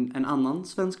en annan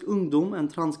svensk ungdom, en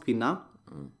transkvinna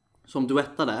som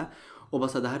duettade och bara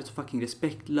såhär, det här är så fucking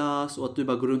respektlöst och att du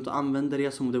bara går runt och använder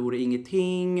det som om det vore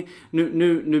ingenting.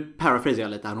 Nu paraphrasar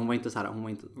jag lite här, hon var inte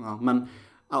men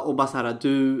och bara såhär,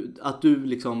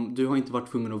 du har inte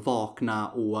varit tvungen att vakna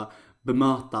och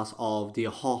bemötas av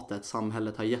det hatet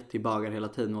samhället har gett till bögar hela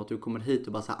tiden och att du kommer hit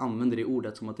och bara så här använder det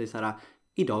ordet som att det är så här,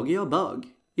 idag är jag bög,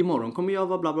 imorgon kommer jag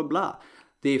vara bla bla bla.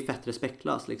 Det är fett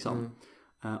respektlöst liksom.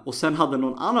 Och sen hade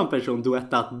någon annan person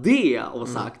duettat det och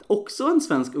sagt, också en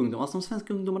svensk ungdom, alltså de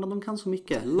svenska ungdomarna, de kan så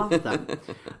mycket, love them.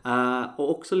 Och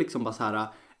också liksom bara så här,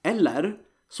 eller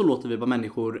så låter vi bara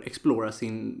människor explora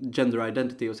sin gender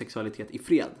identity och sexualitet i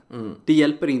fred. Det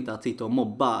hjälper inte att sitta och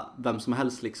mobba vem som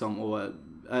helst liksom,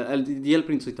 eller det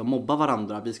hjälper inte att sitta och mobba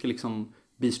varandra. Vi ska liksom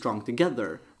be strong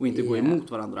together och inte gå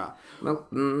emot varandra.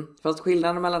 Men, fast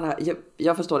skillnaden mellan det här,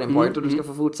 jag förstår din point och du ska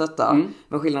få fortsätta.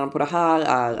 Men skillnaden på det här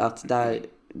är att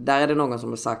där är det någon som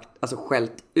har sagt, alltså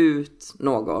skällt ut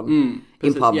någon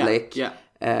in public.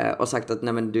 Och sagt att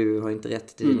nej men du har inte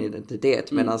rätt till din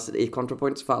identitet. Medan i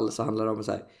ContraPoints fall så handlar det om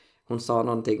så här, hon sa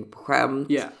någonting på skämt.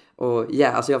 Och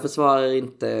alltså jag försvarar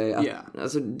inte att,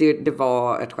 alltså det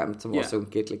var ett skämt som var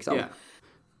sunkigt liksom.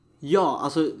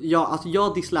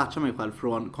 Jag dislatchar mig själv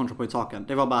från ContraPoint-saken.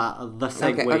 Det var bara the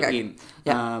segue in.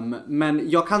 Men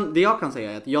det jag kan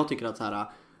säga är att jag tycker att så här,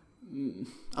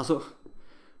 alltså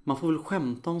man får väl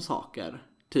skämta om saker.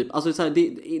 Typ, alltså så här,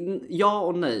 ja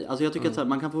och nej. Alltså jag tycker att så här,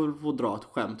 man kan få dra ett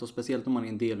skämt och speciellt om man är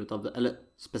en del utav det, eller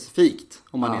specifikt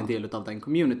om man är en del utav den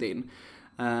communityn.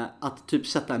 Att typ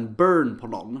sätta en burn på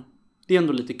någon. Det är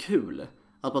ändå lite kul.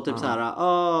 Att bara typ så här,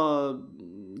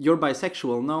 you're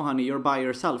bisexual, no honey, you're by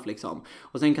yourself liksom.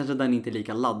 Och sen kanske den inte är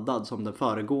lika laddad som det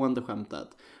föregående skämtet.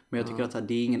 Men jag tycker att så här,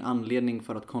 det är ingen anledning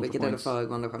för att ContraPoints... Vilket är det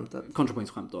föregående skämtet?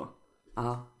 ContraPoints skämt då.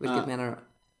 Vilket menar du?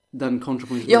 Den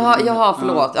ContraPoints... Jaha,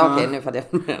 förlåt. Okej, nu fattar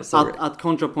jag. Att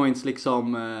ContraPoints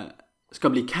liksom ska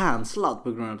bli cancellad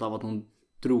på grund av att hon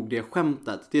drog det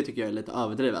skämtet. Det tycker jag är lite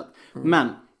överdrivet. Men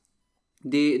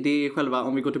det är själva,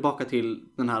 om vi går tillbaka till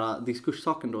den här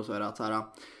diskurssaken då, så är det att så här,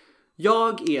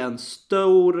 jag är en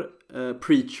stor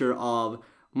preacher av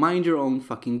mind your own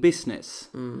fucking business.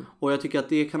 Och jag tycker att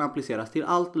det kan appliceras till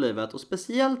allt i livet och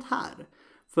speciellt här.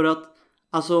 För att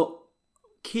alltså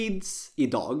kids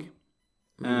idag,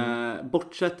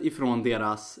 bortsett ifrån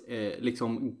deras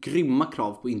liksom grymma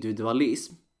krav på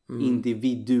individualism,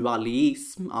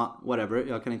 whatever,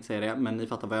 jag kan inte säga det, men ni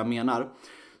fattar vad jag menar,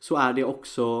 så är det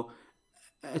också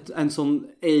en sån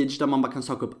age där man bara kan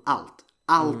söka upp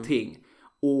allting.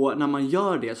 Och när man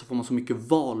gör det så får man så mycket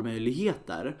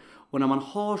valmöjligheter. Och när man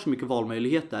har så mycket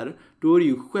valmöjligheter, då är det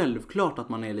ju självklart att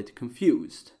man är lite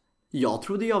confused. Jag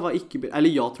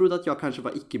trodde att jag kanske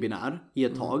var icke-binär i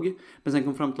ett tag. Men sen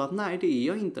kom fram till att nej, det är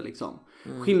jag inte liksom.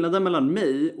 Skillnaden mellan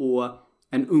mig och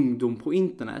en ungdom på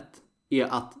internet är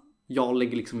att jag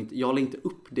lägger inte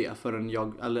upp det förrän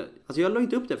jag lägger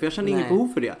inte upp det för jag känner inget behov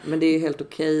för det. Men det är helt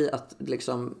okej att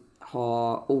liksom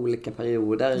ha olika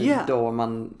perioder då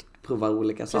man provar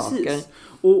olika saker.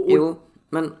 Jo,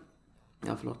 men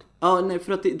förlåt. Ja, nej,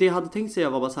 för att det jag hade tänkt säga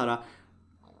var bara så här: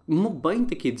 mobba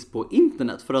inte kids på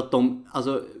internet för att de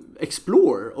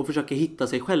explore och försöker hitta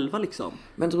sig själva liksom.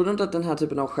 Men tror du inte att den här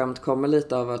typen av skämt kommer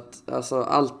lite av att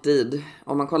alltid,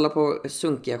 om man kollar på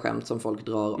sunkiga skämt som folk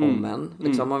drar om en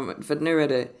liksom, för nu är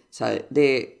det så här,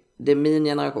 det är min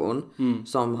generation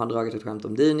som har dragit ett skämt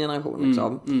om din generation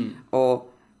liksom.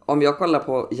 Och om jag kollar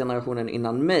på generationen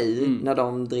innan mig när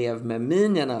de drev med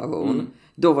min generation,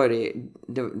 då var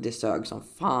det sög som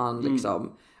fan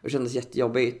liksom och kändes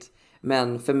jättejobbigt.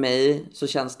 Men för mig så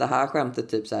känns det här skämtet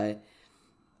typ så här,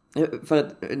 för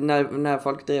att när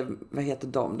folk drev, vad heter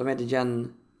de? De heter Gen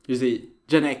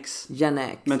X. Gen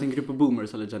X. Men tänker du på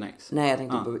boomers eller Gen X? Nej, jag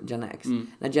tänkte på Gen X.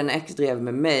 När Gen X drev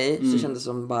med mig så kändes det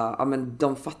som bara, men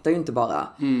de fattar ju inte bara.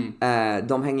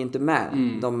 De hänger inte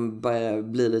med. De börjar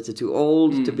bli lite too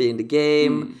old to be in the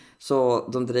game. Så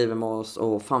de driver med oss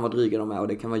och fan vad dryga de är. Och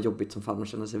det kan vara jobbigt som fan, de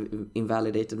känner sig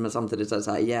invalidated. Men samtidigt så är det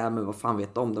så här, men vad fan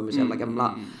vet de är så jävla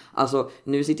gamla. Alltså,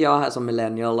 nu sitter jag här som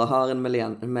millennial och hör en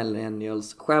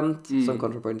millennials skämt som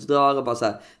ContraPoints drar och bara så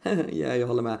här, jag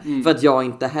håller med. För att jag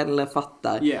inte heller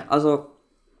fattar. Alltså,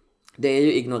 det är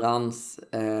ju ignorans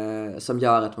som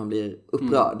gör att man blir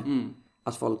upprörd.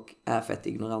 Att folk är fett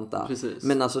ignoranta. Precis.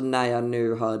 Men alltså när jag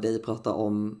nu hör dig prata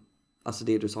om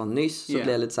det du sa nyss, så blir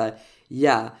jag lite så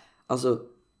här, alltså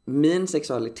min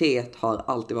sexualitet har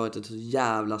alltid varit en så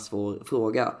jävla svår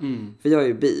fråga. För jag är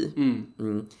ju bi.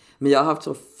 Men jag har haft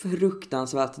så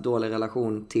fruktansvärt dålig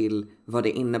relation till vad det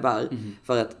innebär.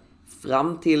 För att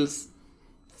fram tills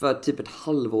för typ ett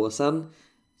halvår sedan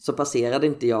så passerade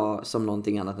inte jag som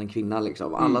någonting annat än kvinna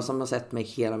liksom. Alla som har sett mig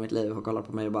hela mitt liv har kollat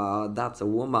på mig och bara, that's a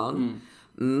woman.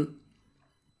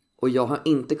 Och jag har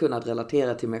inte kunnat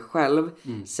relatera till mig själv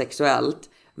sexuellt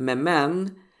med män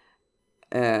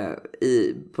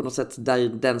på något sätt där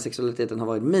den sexualiteten har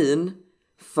varit min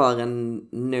förrän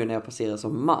nu när jag passerar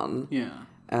som man.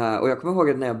 Och jag kommer ihåg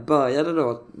att när jag började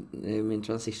då min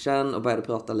transition och började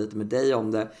prata lite med dig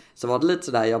om det, så var det lite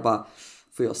sådär, jag bara,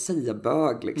 får jag säga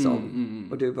bög liksom?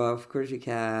 Och du bara, of course you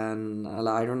can,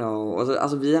 eller I don't know. Och så,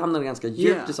 alltså vi hamnade ganska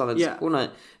djupt i sådana diskussioner.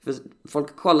 För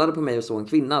folk kollade på mig och så en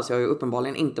kvinna, så jag har ju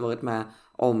uppenbarligen inte varit med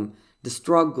om the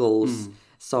struggles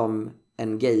som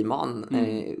en gay man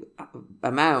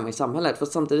är med om i samhället. För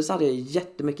samtidigt så hade jag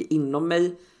jättemycket inom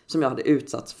mig som jag hade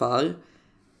utsatts för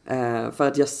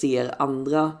att jag ser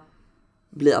andra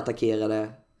bli attackerade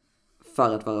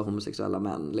för att vara homosexuella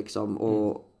män liksom.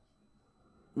 Och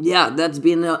that's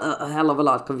been a hell of a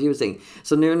lot confusing.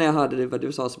 Så nu när jag hörde det, vad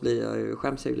du sa, så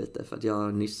skäms jag ju lite för att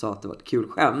jag nyss sa att det var ett kul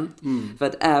skämt. För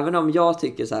att även om jag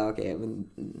tycker så här, okej, men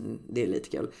det är lite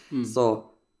kul, så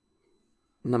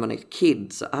när man är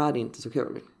kid så är det inte så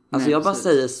kul. Alltså jag bara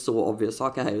säger så obvious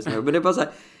saker här just nu, men det är bara så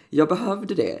här, jag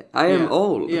behövde det. I am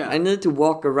old. I need to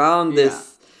walk around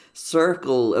this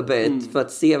circle a bit för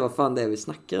att se vad fan det är vi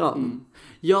snackar om.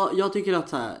 Jag tycker att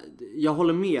så här, jag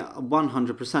håller med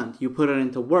 100%. You put it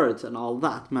into words and all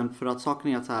that. Men för att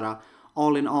saken är att så här,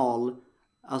 all in all,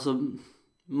 alltså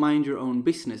mind your own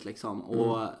business liksom.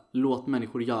 Och låt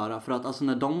människor göra. För att alltså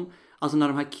när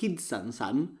de här kidsen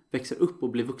sen växer upp och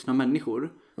blir vuxna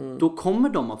människor, då kommer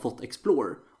de ha fått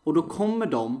explore. Och då kommer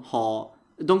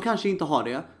de kanske inte har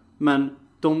det, men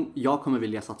jag kommer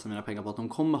vilja satsa mina pengar på att de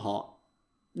kommer ha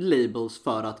labels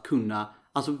för att kunna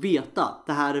veta,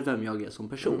 det här är vem jag är som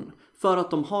person. För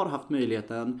att de har haft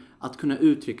möjligheten att kunna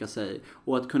uttrycka sig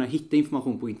och att kunna hitta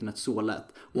information på internet så lätt.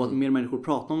 Och att mer människor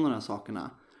pratar om de här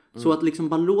sakerna. Så att liksom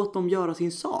bara låt dem göra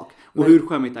sin sak. Och hur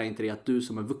skämmigt är inte det att du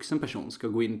som en vuxen person ska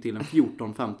gå in till en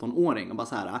 14-15-åring och bara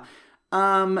så här,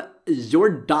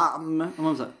 you're dumb. Och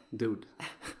man säger, dude.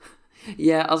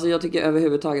 Alltså jag tycker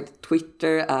överhuvudtaget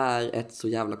Twitter är ett så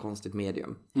jävla konstigt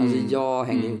medium. Alltså jag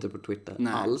hänger inte på Twitter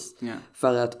alls.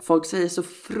 För att folk säger så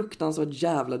fruktansvärt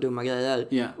jävla dumma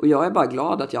grejer. Och jag är bara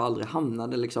glad att jag aldrig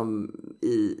hamnade liksom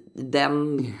i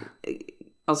den...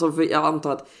 Alltså för jag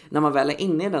antar att när man väl är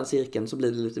inne i den cirkeln så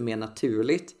blir det lite mer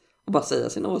naturligt att bara säga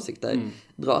sina åsikter.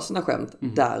 Dra sina skämt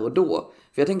där och då.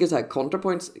 För jag tänker så här,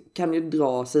 ContraPoints kan ju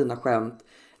dra sina skämt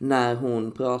när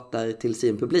hon pratar till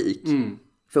sin publik.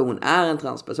 För hon är en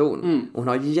transperson. Hon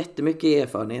har jättemycket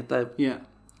erfarenheter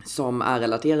som är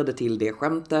relaterade till det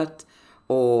skämtet.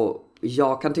 Och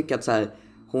jag kan tycka att så här,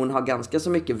 hon har ganska så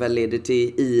mycket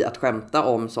validity i att skämta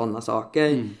om sådana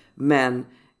saker. Men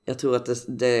jag tror att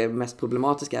det mest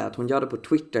problematiska är att hon gör det på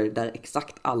Twitter där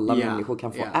exakt alla människor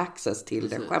kan få access till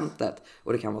det skämtet.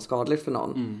 Och det kan vara skadligt för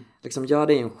någon. Liksom gör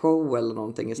det i en show eller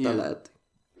någonting istället.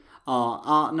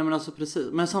 Ja, nej men alltså precis.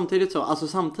 Men samtidigt så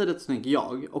tänker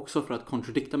jag, också för att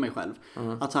kontradikta mig själv,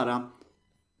 att så här,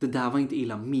 det där var inte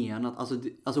illa menat.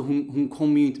 Alltså hon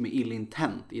kom ju inte med ill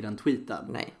intent i den tweeten.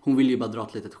 Nej. Hon ville ju bara dra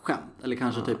ett litet skämt. Eller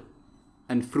kanske typ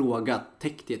en fråga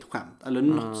täckt i ett skämt. Eller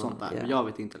något sånt där. Yeah. Jag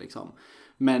vet inte liksom.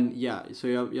 Men så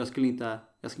jag skulle inte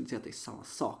säga att det är samma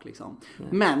sak liksom.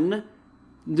 Men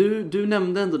du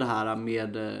nämnde ändå det här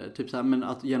med typ så här, men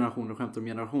att generationer skämtar om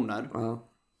generationer.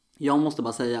 Jag måste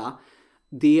bara säga,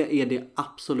 det är det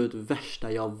absolut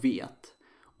värsta jag vet.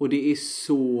 Och det är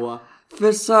så...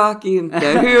 Försök inte.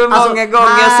 Hur många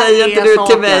gånger säger inte du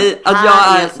till mig att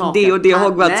jag är det och det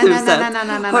Hogwarts-huset?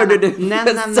 Hörde du?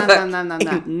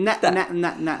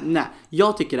 Nej.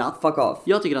 Jag tycker att fuck off.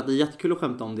 Jag tycker att det är jättekul att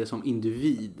skämta om det som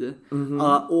individ.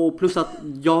 Och plus att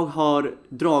jag har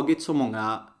dragit så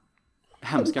många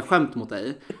hemska skämt mot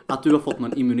dig att du har fått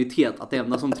någon immunitet, att det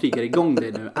enda som triggar igång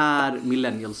dig nu är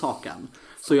millennial-saken.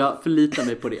 Så jag förlitar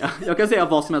mig på det. Jag kan säga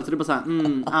vad som helst, det är bara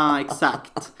såhär,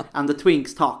 exakt. And the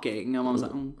twinks talking. Och man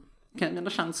säger, kan jag mina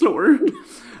känslor?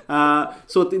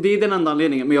 Så det är den enda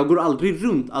anledningen. Men jag går aldrig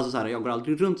runt, och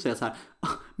säger så här,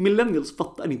 millennials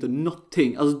fattar inte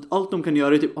någonting. Alltså allt de kan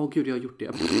göra är typ, gud jag har gjort det.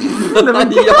 Ja,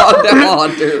 det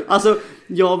har du. Alltså,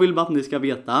 jag vill bara att ni ska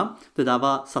veta, det där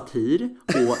var satir.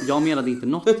 Och jag menade inte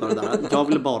något för det där. Jag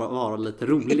ville bara vara lite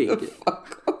rolig.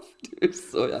 Du är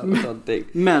så jävla någonting.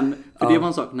 Men, för det var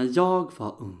en sak, när jag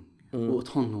var ung och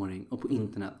tonåring och på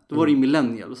internet, då var det ju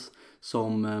millennials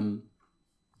som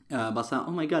bara såhär,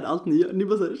 oh my god, allt ni gör, ni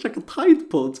bara såhär, käkar Tide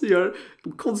Pods och gör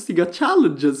konstiga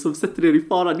challenges som sätter er i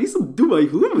fara, ni är så dumma i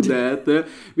huvudet.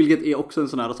 Vilket är också en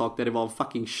sån här sak där det var en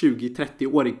fucking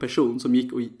 20-30-årig person som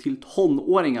gick till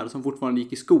tonåringar som fortfarande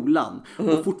gick i skolan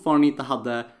och fortfarande inte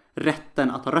hade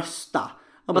rätten att rösta.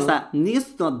 Man bara såhär, ni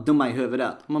är så dumma i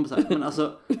huvudet. Man bara såhär, men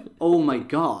alltså, oh my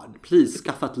god, please,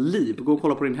 skaffa ett liv. Gå och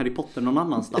kolla på din Harry Potter någon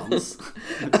annanstans.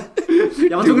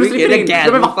 Jag var tvungen att släppa in.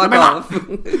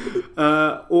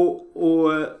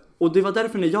 Och det var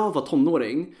därför när jag var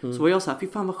tonåring så var jag såhär, fy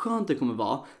fan vad skönt det kommer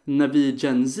vara när vi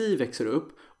Gen Z växer upp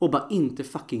och bara inte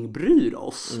fucking bryr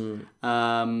oss.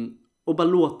 Och bara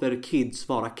låter kids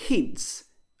vara kids.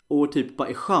 Och typ bara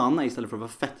är sköna istället för att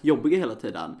vara fett jobbiga hela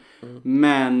tiden.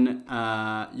 Men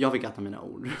jag fick äta mina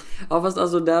ord. Ja, fast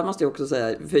alltså där måste jag också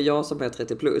säga, för jag som är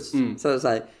 30 plus, så är det så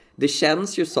här, det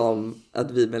känns ju som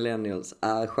att vi millennials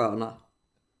är sköna.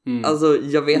 Alltså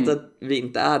jag vet att vi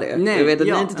inte är det. Nej, jag vet att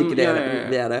ni inte tycker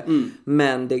vi är det.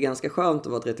 Men det är ganska skönt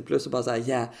att vara 30 plus och bara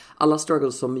säga, alla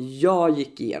struggles som jag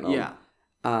gick igenom.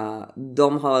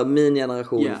 De har min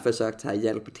generation försökt här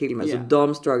hjälpa till med. Så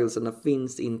de strugglesarna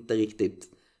finns inte riktigt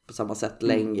på samma sätt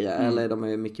längre. Eller de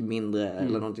är mycket mindre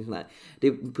eller någonting sånt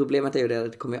där. Problemet är ju det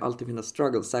att det kommer alltid finnas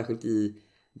struggles. Särskilt i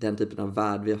den typen av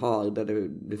värld vi har. Där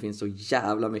det finns så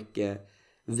jävla mycket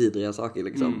vidriga saker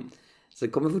liksom. Så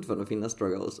det kommer fortfarande finnas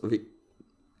struggles. Och vi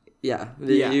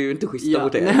är ju inte schyssta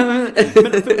mot det.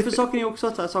 Men för saken är också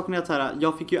att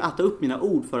jag fick ju äta upp mina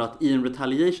ord för att i en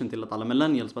retaliation till att alla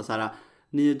millennials bara såhär,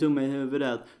 ni är dumma i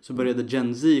huvudet, så började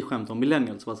Gen Z skämta om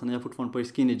millennials. Så ni har fortfarande på er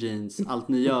skinny jeans. Allt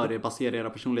ni gör är baserar era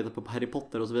personligheter på Harry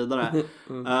Potter och så vidare.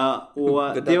 Och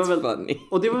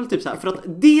det var väl typ så här, för att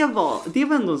det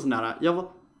var ändå en sån här, jag var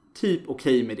typ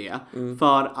okej med det.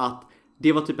 För att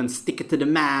det var typ en stick it to the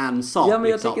man sak. Ja,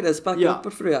 men jag tycker det sparkar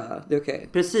uppåt för det. Det är okej.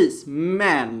 Precis,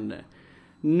 men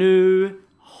nu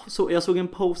så jag såg en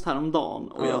post häromdagen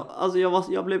och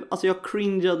jag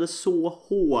cringeade så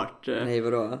hårt. Nej,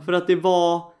 vadå? För att det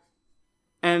var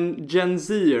en Gen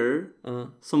Zer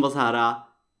som var så här: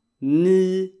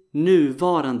 ni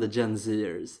nuvarande Gen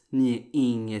Zers, ni är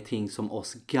ingenting som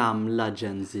oss gamla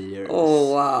Gen Zers.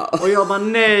 Oh wow. Och jag bara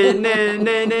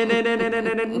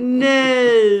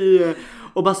nej.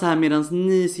 Och bara så här, medan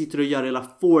ni sitter och gör hela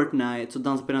Fortnite och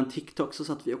dansar på den TikTok, så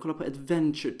satt vi och kollade på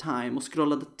Adventure Time och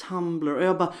scrollade Tumblr. Och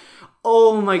jag bara,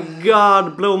 oh my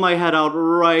god, blow my head out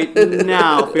right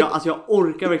now. För jag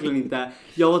orkar verkligen inte.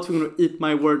 Jag var tvungen att eat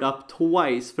my word up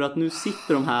twice. För att nu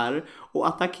sitter de här och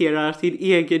attackerar sin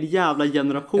egen jävla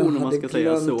generation, om man ska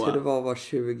säga så. Jag hade glömt hur det var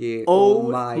 20. Oh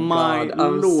my god,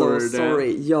 I'm lord. So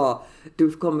sorry. Ja,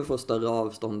 du kommer få större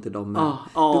avstånd till dem.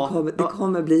 Det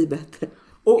kommer bli bättre.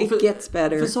 It gets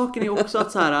better. För saken är också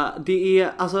att så här, det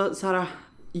är alltså så här,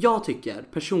 jag tycker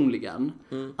personligen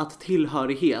att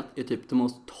tillhörighet är typ the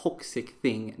most toxic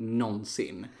thing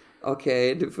någonsin.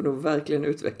 Okej, du får nog verkligen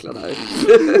utveckla det här.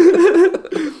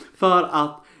 För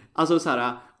att alltså så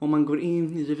här, om man går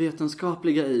in i det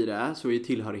vetenskapliga i det, så är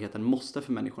tillhörigheten måste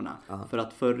för människorna. För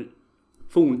att för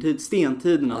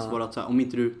stentiderna så var det att så här, om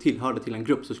inte du tillhörde till en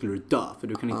grupp så skulle du dö. För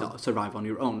du kan inte survive on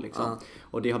your own liksom.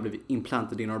 Och det har blivit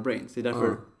implanted in our brains. Det är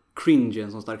därför cringe är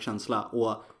en sån stark känsla.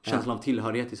 Och känslan av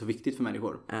tillhörighet är så viktigt för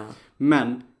människor.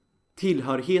 Men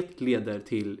tillhörighet leder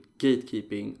till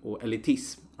gatekeeping och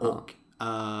elitism. Och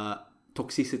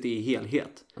toxicity i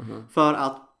helhet. För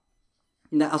att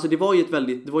alltså det var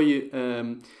ju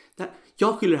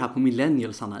jag skyller det här på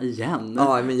millennialsarna igen.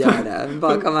 Ja, men gör det.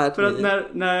 Bara kom här för att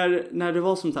när det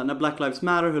var som så här, när Black Lives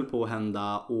Matter höll på att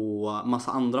hända och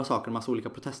massa andra saker, massa olika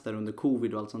protester under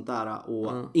covid och allt sånt där,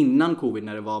 och innan covid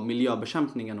när det var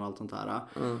miljöbekämpningen och allt sånt där,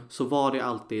 så var det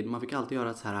alltid, man fick alltid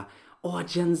göra så här: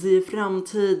 Gen Z är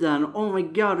framtiden. Oh my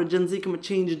god, Gen Z kommer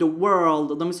change the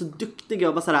world. Och de är så duktiga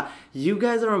och bara såhär: you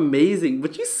guys are amazing,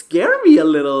 but you scare me a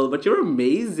little, but you're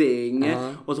amazing.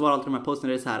 Och så var alltid de här posterna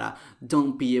där det är såhär: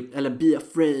 don't be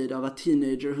afraid of a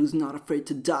teenager who's not afraid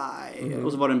to die.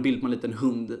 Och så var det en bild på en liten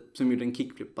hund som gjorde en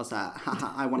kickflip. Bara såhär: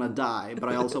 haha, I wanna die,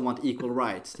 but I also want equal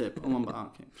rights typ. Och man bara,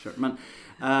 okej, sure. Men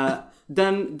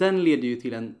den leder ju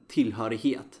till en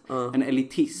tillhörighet, en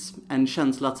elitism, en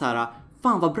känsla att såhär: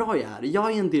 fan vad bra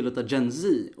jag är en del av Gen Z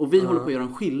och vi håller på att göra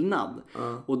en skillnad.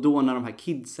 Och då när de här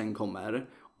kidsen kommer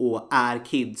och är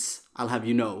kids, I'll have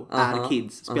you know, är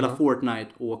kids, spelar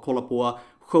Fortnite och kollar på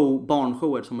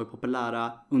barnshower som är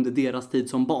populära under deras tid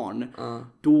som barn,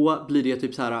 då blir det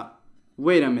typ så här: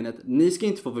 wait a minute, ni ska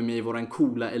inte få vara med i våran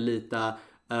coola elita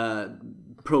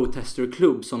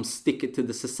protester-klubb som stick it to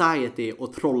the society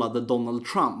och trollade Donald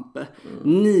Trump.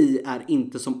 Ni är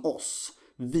inte som oss.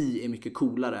 Vi är mycket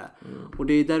coolare. Och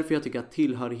det är därför jag tycker att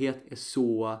tillhörighet är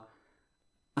så...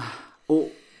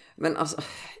 Men alltså,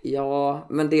 ja,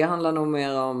 men det handlar nog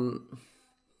mer om...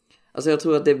 Alltså jag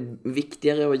tror att det är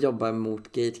viktigare att jobba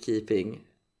mot gatekeeping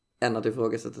än att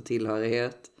ifrågasätta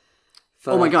tillhörighet.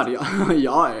 Oh my god,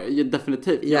 ja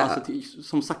definitivt. Yeah. Alltså,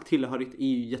 som sagt, tillhörighet är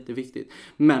ju jätteviktigt.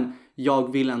 Men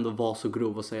jag vill ändå vara så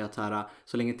grov och säga att här,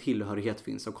 så länge tillhörighet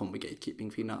finns så kommer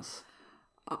gatekeeping finnas.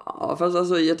 Ja, fast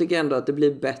alltså jag tycker ändå att det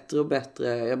blir bättre och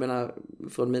bättre. Jag menar,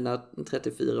 från mina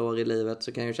 34 år i livet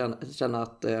så kan jag känna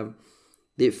att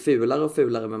det är fulare och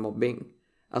fulare med mobbing.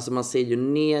 Alltså man ser ju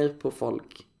ner på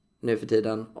folk nu för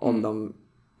tiden om de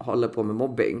håller på med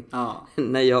mobbing.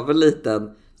 När jag var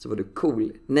liten så var du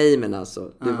cool. Nej, men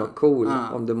alltså, du var cool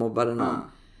om du mobbade någon.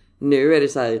 Nu är det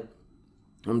så här: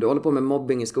 om du håller på med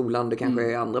mobbing i skolan, det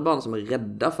kanske är andra barn som är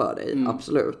rädda för dig,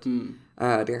 absolut.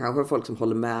 Det kanske är folk som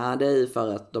håller med dig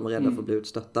för att de är rädda för att bli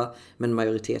utstötta. Men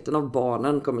majoriteten av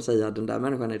barnen kommer säga att den där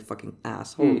människan är ett fucking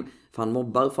asshole, för han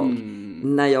mobbar folk.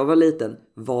 När jag var liten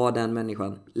var den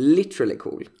människan literally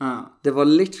cool. Det var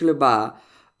literally bara,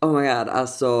 oh my god,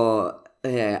 alltså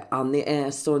Annie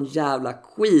är sån jävla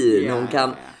queen.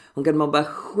 Hon kan mobba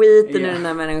skiten ur den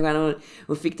här människan.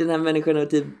 Hon fick den här människan att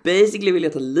typ basically vilja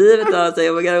ta livet av sig.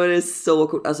 Oh my god, det är så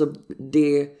coolt. Alltså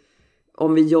det,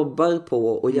 om vi jobbar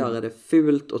på att göra det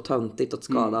fult och töntigt att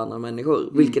skada andra människor,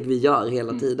 vilket vi gör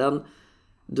hela tiden,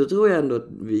 då tror jag ändå att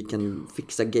vi kan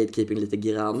fixa gatekeeping lite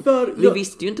grann. Vi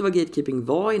visste ju inte vad gatekeeping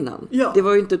var innan. Det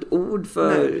var ju inte ett ord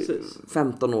för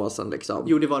 15 år sedan liksom.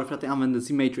 Jo, det var det för att det användes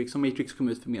i Matrix, och Matrix kom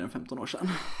ut för mer än 15 år sedan.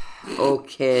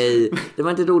 Okej. Det var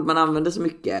inte ett ord man använde så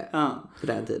mycket på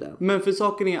den tiden. Men för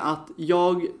saken är att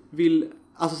jag vill,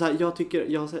 alltså så här,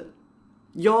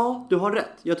 ja, du har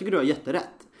rätt. Jag tycker du har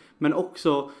jätterätt. Men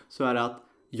också så är det att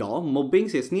mobbing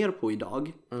ses ner på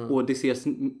idag, och det ses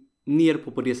ner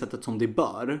på det sättet som det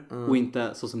bör, och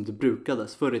inte så som det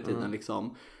brukades förr i tiden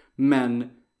liksom. Men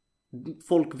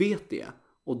folk vet det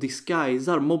och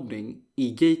disguisar mobbning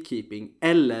i gatekeeping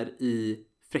eller i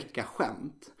fräcka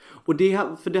skämt. Och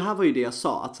för det här var ju det jag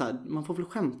sa, att så här, man får väl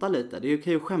skämta lite, det är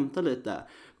okej att skämta lite,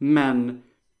 men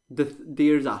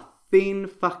there's a thin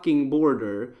fucking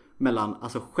border mellan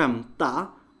alltså skämta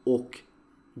och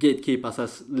gatekeep, alltså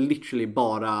literally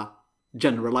bara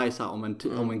generalisa om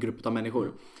en grupp av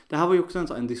människor. Det här var ju också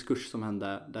en diskurs som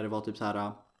hände där det var typ så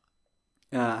här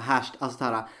alltså så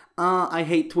här, I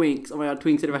hate twinks. Och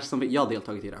twinks är det värsta som jag har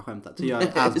deltagit i det här skämtet. Så jag är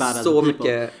as bad as så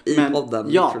mycket i podden.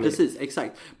 Ja, literally. Precis,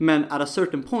 exakt. Men at a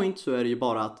certain point så är det ju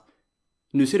bara att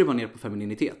nu ser det bara ner på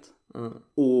femininitet.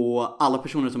 Och alla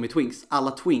personer som är twinks,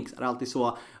 alla twinks är alltid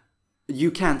så,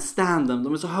 you can't stand them.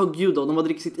 De är så högljudda och de bara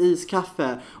dricker sitt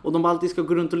iskaffe. Och de bara alltid ska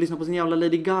gå runt och lyssna på sin jävla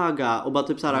Lady Gaga. Och bara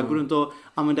typ så här gå runt och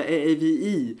använda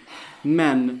AAVI.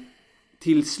 Men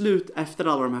till slut efter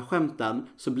alla de här skämten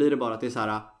så blir det bara att det är så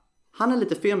här: han är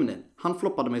lite feminin. Han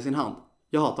floppade med sin hand.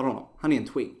 Jag hatar honom. Han är en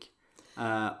twink.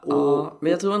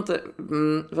 Men jag tror inte...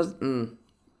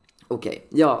 Okej,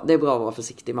 ja, det är bra att vara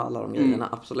försiktig med alla de grejerna,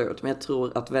 absolut. Men jag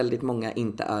tror att väldigt många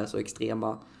inte är så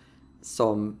extrema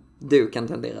som du kan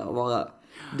tendera att vara.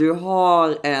 Du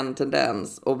har en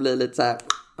tendens att bli lite så här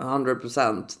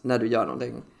 100% när du gör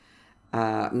någonting.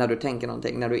 När du tänker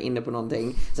någonting, när du är inne på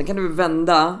någonting. Sen kan du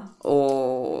vända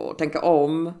och tänka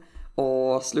om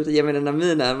och sluta ge mig den där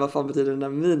minen. Vad fan betyder den där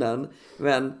minen?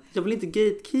 Men Jag vill inte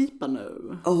gatekeepa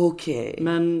nu. okej.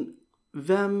 Men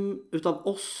vem utav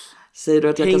oss Säger du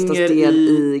att jag kastar sten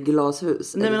i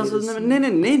glashus? Nej, men alltså,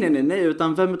 nej,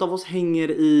 utan vem utav oss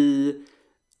hänger i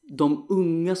de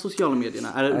unga sociala medierna?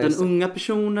 Är det den unga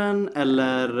personen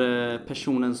eller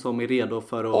personen som är redo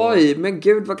för att... Oj, men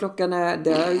gud vad klockan är.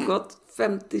 Det har gått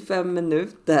 55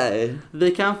 minuter.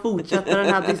 Vi kan fortsätta den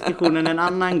här diskussionen en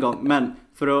annan gång. Men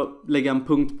för att lägga en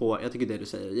punkt på, jag tycker det du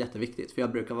säger är jätteviktigt. För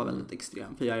jag brukar vara väldigt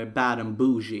extrem. För jag är bad and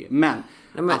bougie. Men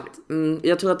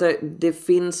jag tror att det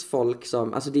finns folk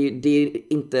som, alltså det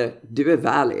är inte, du är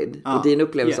valid. Och din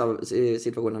upplevelse av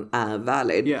situationen är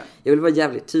valid. Jag vill vara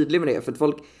jävligt tydlig med det. För att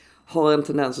folk har en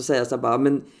tendens att säga så här bara,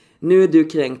 men nu är du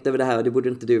kränkt över det här och det borde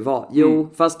inte du vara. Jo,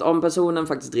 fast om personen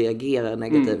faktiskt reagerar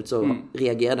negativt så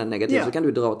reagerar den negativt. Så kan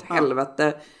du dra åt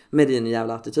helvete med din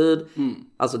jävla attityd.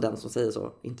 Alltså den som säger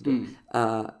så, inte du.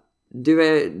 Du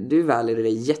är valid i det.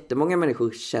 Jättemånga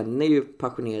människor känner ju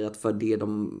passionerat för det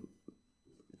de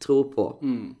tror på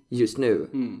just nu.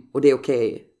 Och det är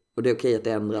okej. Och det är okej att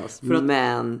det ändras.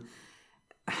 Men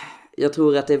jag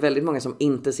tror att det är väldigt många som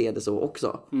inte ser det så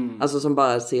också. Alltså som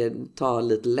bara tar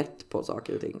lite lätt på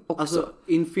saker och ting också. Alltså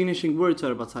in finishing words är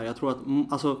det bara så här. Jag tror att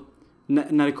alltså,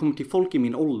 när det kommer till folk i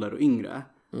min ålder och yngre,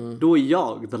 då är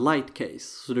jag the light case.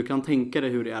 Så du kan tänka dig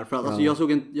hur det är. För att, alltså,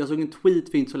 jag såg en tweet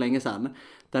för inte så länge sedan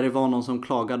där det var någon som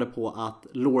klagade på att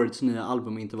Lords nya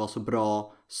album inte var så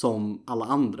bra som alla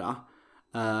andra.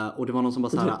 Och det var någon som bara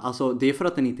såhär, alltså det är för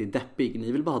att den inte är deppig.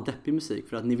 Ni vill bara ha deppig musik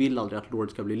för att ni vill aldrig att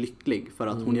Lord ska bli lycklig. För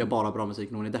att hon gör bara bra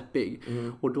musik när hon är deppig.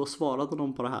 Och då svarade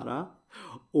de på det här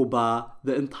och bara,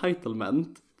 the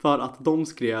entitlement. För att de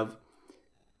skrev,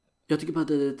 jag tycker bara att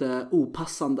det är lite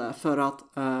opassande. För att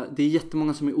det är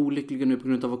jättemånga som är olyckliga nu på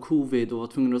grund av covid och var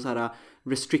tvungna att så här,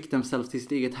 restrict themselves till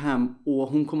sitt eget hem. Och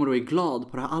hon kommer då är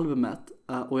glad på det här albumet.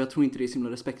 Och jag tror inte det är så himla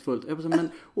respektfullt. Jag bara, men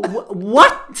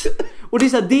what? Och det är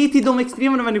så här, det är till de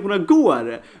extrema människorna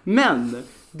går. Men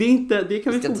det är inte, det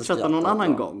kan vi fortsätta någon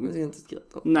annan gång. Vi ska inte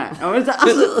skratta åt. Nej, men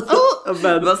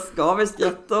men vad ska vi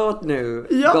skratta åt nu?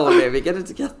 Golly, vi kan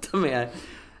inte skratta mer.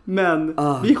 Men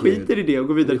vi skiter i det och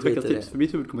går vidare till veckans tips. För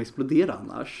mitt huvud kommer explodera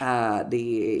annars.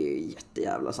 Det är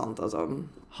jättejävla sant alltså.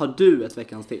 Har du ett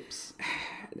veckans tips?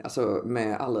 Alltså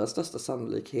med allra största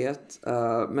sannolikhet.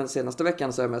 Men senaste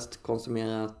veckan så har jag mest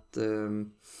konsumerat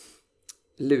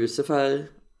Lucifer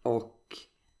och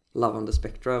Love on the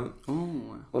Spectrum.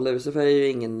 Och Lucifer är ju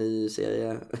ingen ny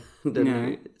serie. Den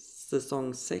är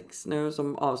säsong 6 nu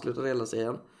som avslutar hela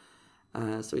serien.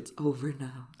 So it's over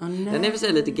now. Den är för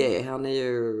sig lite gay. Han är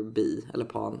ju bi eller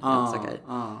pan.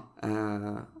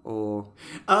 Och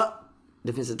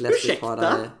det finns ett läskigt par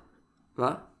där.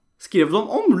 Va? Skrev de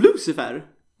om Lucifer?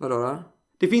 Vadå då?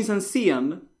 Det finns en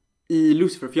scen i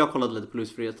Lucifer, för jag kollade lite på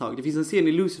Lucifer ett tag. Det finns en scen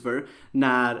i Lucifer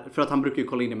när, för att han brukar ju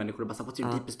kolla in i människor och bara såhär, what's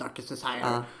your deepest darkest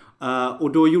desire?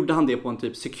 Och då gjorde han det på en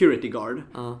typ security guard.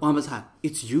 Och han var så här,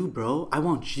 it's you bro, I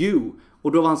want you.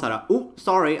 Och då var han så här, oh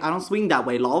sorry, I don't swing that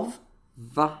way love.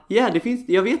 Va? Ja, det finns,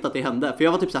 jag vet att det hände. För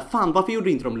jag var typ såhär, fan varför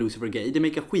gjorde inte de Lucifer gay? Det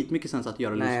makar skitmycket sens att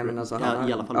göra Lucifer. Nej men alltså,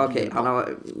 i alla fall. Okej, han har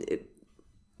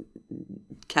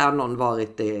kanon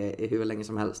varit det hur länge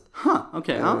som helst.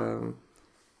 Okej.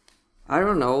 I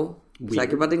don't know.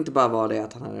 Säkert på att det inte bara var det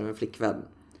att han hade en flickvän.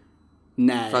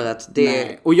 Nej. För att det...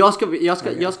 Nej. Och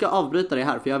jag ska avbryta det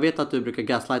här. För jag vet att du brukar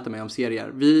gaslighta mig om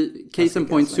serier. Case in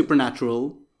point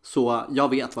Supernatural. Så jag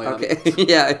vet vad jag vet.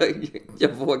 Ja,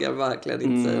 jag vågar verkligen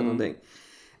inte säga någonting.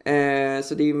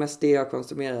 Så det är ju mest det jag har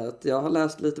konsumerat. Jag har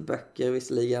läst lite böcker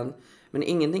visserligen. Men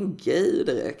ingenting gay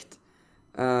direkt.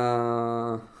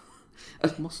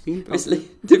 Måste inte.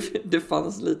 Det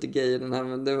fanns lite gay i den här,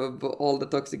 men det var på All the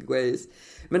Toxic Ways.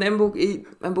 Men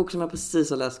en bok som jag precis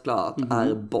har läst klart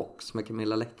är Box med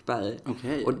Camilla Läckberg.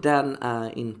 Och den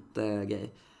är inte gay.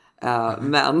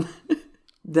 Men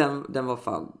den var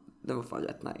fan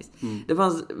rätt nice. Det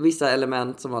fanns vissa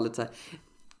element som var lite så här.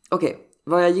 Okej,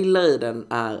 vad jag gillar i den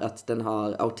är att den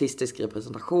har autistisk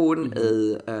representation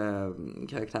i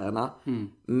karaktärerna.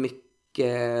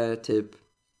 Mycket typ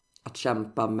att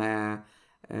kämpa med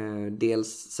dels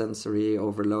sensory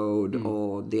overload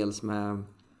och dels med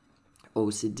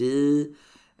OCD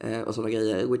och sådana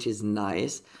grejer, which is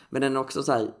nice. Men den är också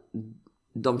så här,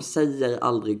 de säger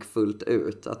aldrig fullt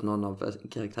ut att någon av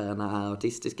karaktärerna är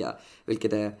autistiska,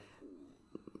 vilket är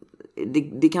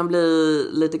det kan bli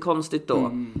lite konstigt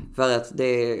då. För att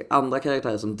det är andra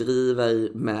karaktärer som driver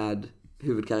med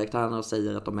huvudkaraktärerna och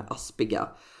säger att de är aspiga.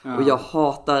 Och jag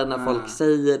hatar när folk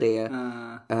säger det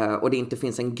och det inte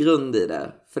finns en grund i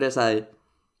det. För det är så här,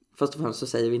 först och främst så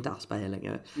säger vi inte Asperger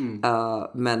längre.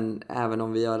 Men även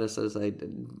om vi gör det så är det så här,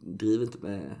 driv inte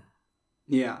med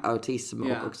autism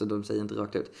och också de säger inte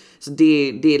rakt ut. Så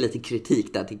det är lite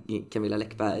kritik där till Camilla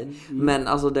Läckberg. Men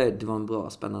alltså det var en bra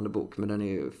spännande bok, men den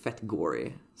är ju fett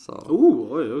gory. Så.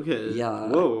 Okej. Ja,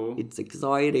 wow. It's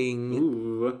exciting.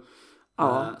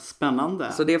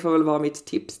 Spännande. Så det får väl vara mitt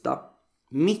tips då.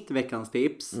 Mitt veckans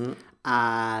tips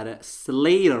är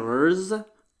Slaters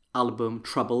album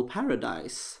Trouble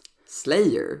Paradise.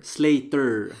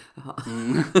 Slater.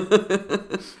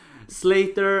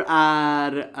 Slater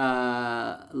är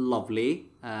lovely.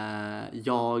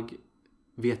 Jag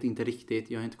vet inte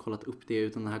riktigt. Jag har inte kollat upp det,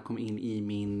 utan det här kom in i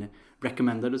min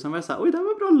recommended. Och sen var jag såhär, oj, det här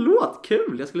var en bra låt,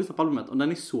 kul, jag ska lyssna på albumet. Och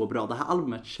den är så bra. Det här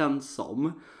albumet känns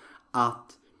som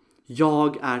att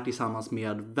jag är tillsammans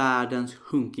med världens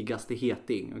hunkigaste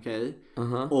heting, okej?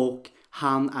 Och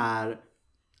han är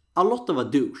a lot of a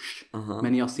douche.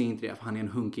 Men jag ser inte det, för han är en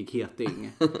hunkig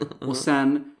heting. Och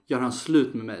sen gör han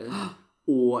slut med mig.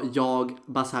 Och jag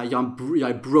bara så här, jag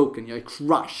är broken, jag är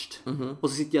crushed. Och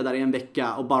så sitter jag där i en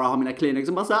vecka och bara har mina Kleenex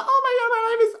och bara så här, oh my god, my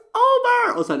life is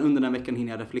over. Och sen under den veckan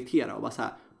hinner jag reflektera och bara så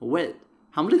här, wait,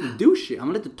 han var lite douchey, han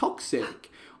var lite toxic.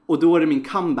 Och då är det min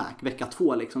comeback vecka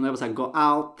 2 liksom. Jag bara så här, go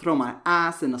out, throw my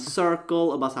ass in a circle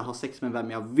och bara så här, ha sex med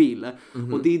vem jag vill.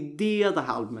 Och det är det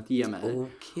här albumet ger mig.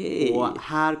 Okay. Och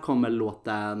här kommer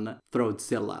låten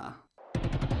Throatzilla.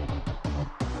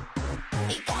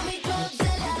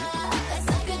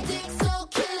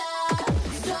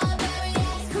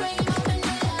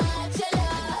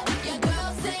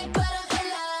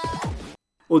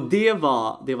 Och det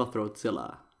var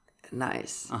Throatzilla.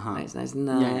 Nice.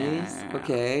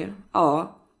 Okej.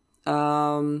 Ja.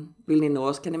 Vill ni nå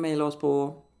oss kan ni mejla oss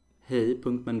på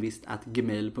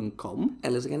hej.menvist@gmail.com.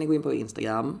 Eller så kan ni gå in på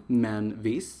Instagram.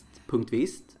 menvist.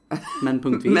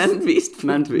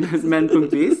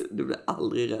 Det blir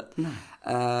aldrig rätt.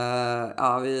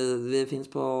 Vi finns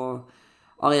på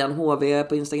Arian HV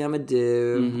på Instagram är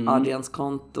du. Adrians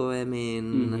konto är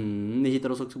min. Ni hittar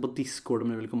oss också på Discord om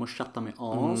ni vill komma och chatta med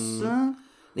oss.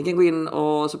 Ni kan gå in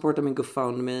och supporta min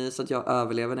GoFundMe så att jag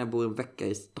överlever när jag bor en vecka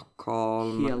i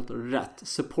Stockholm. Helt rätt.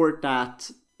 Support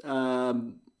that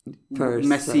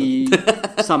messy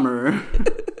summer.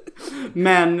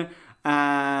 Men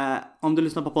om du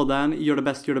lyssnar på podden,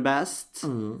 you're the best.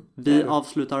 Vi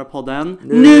avslutar podden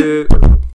nu.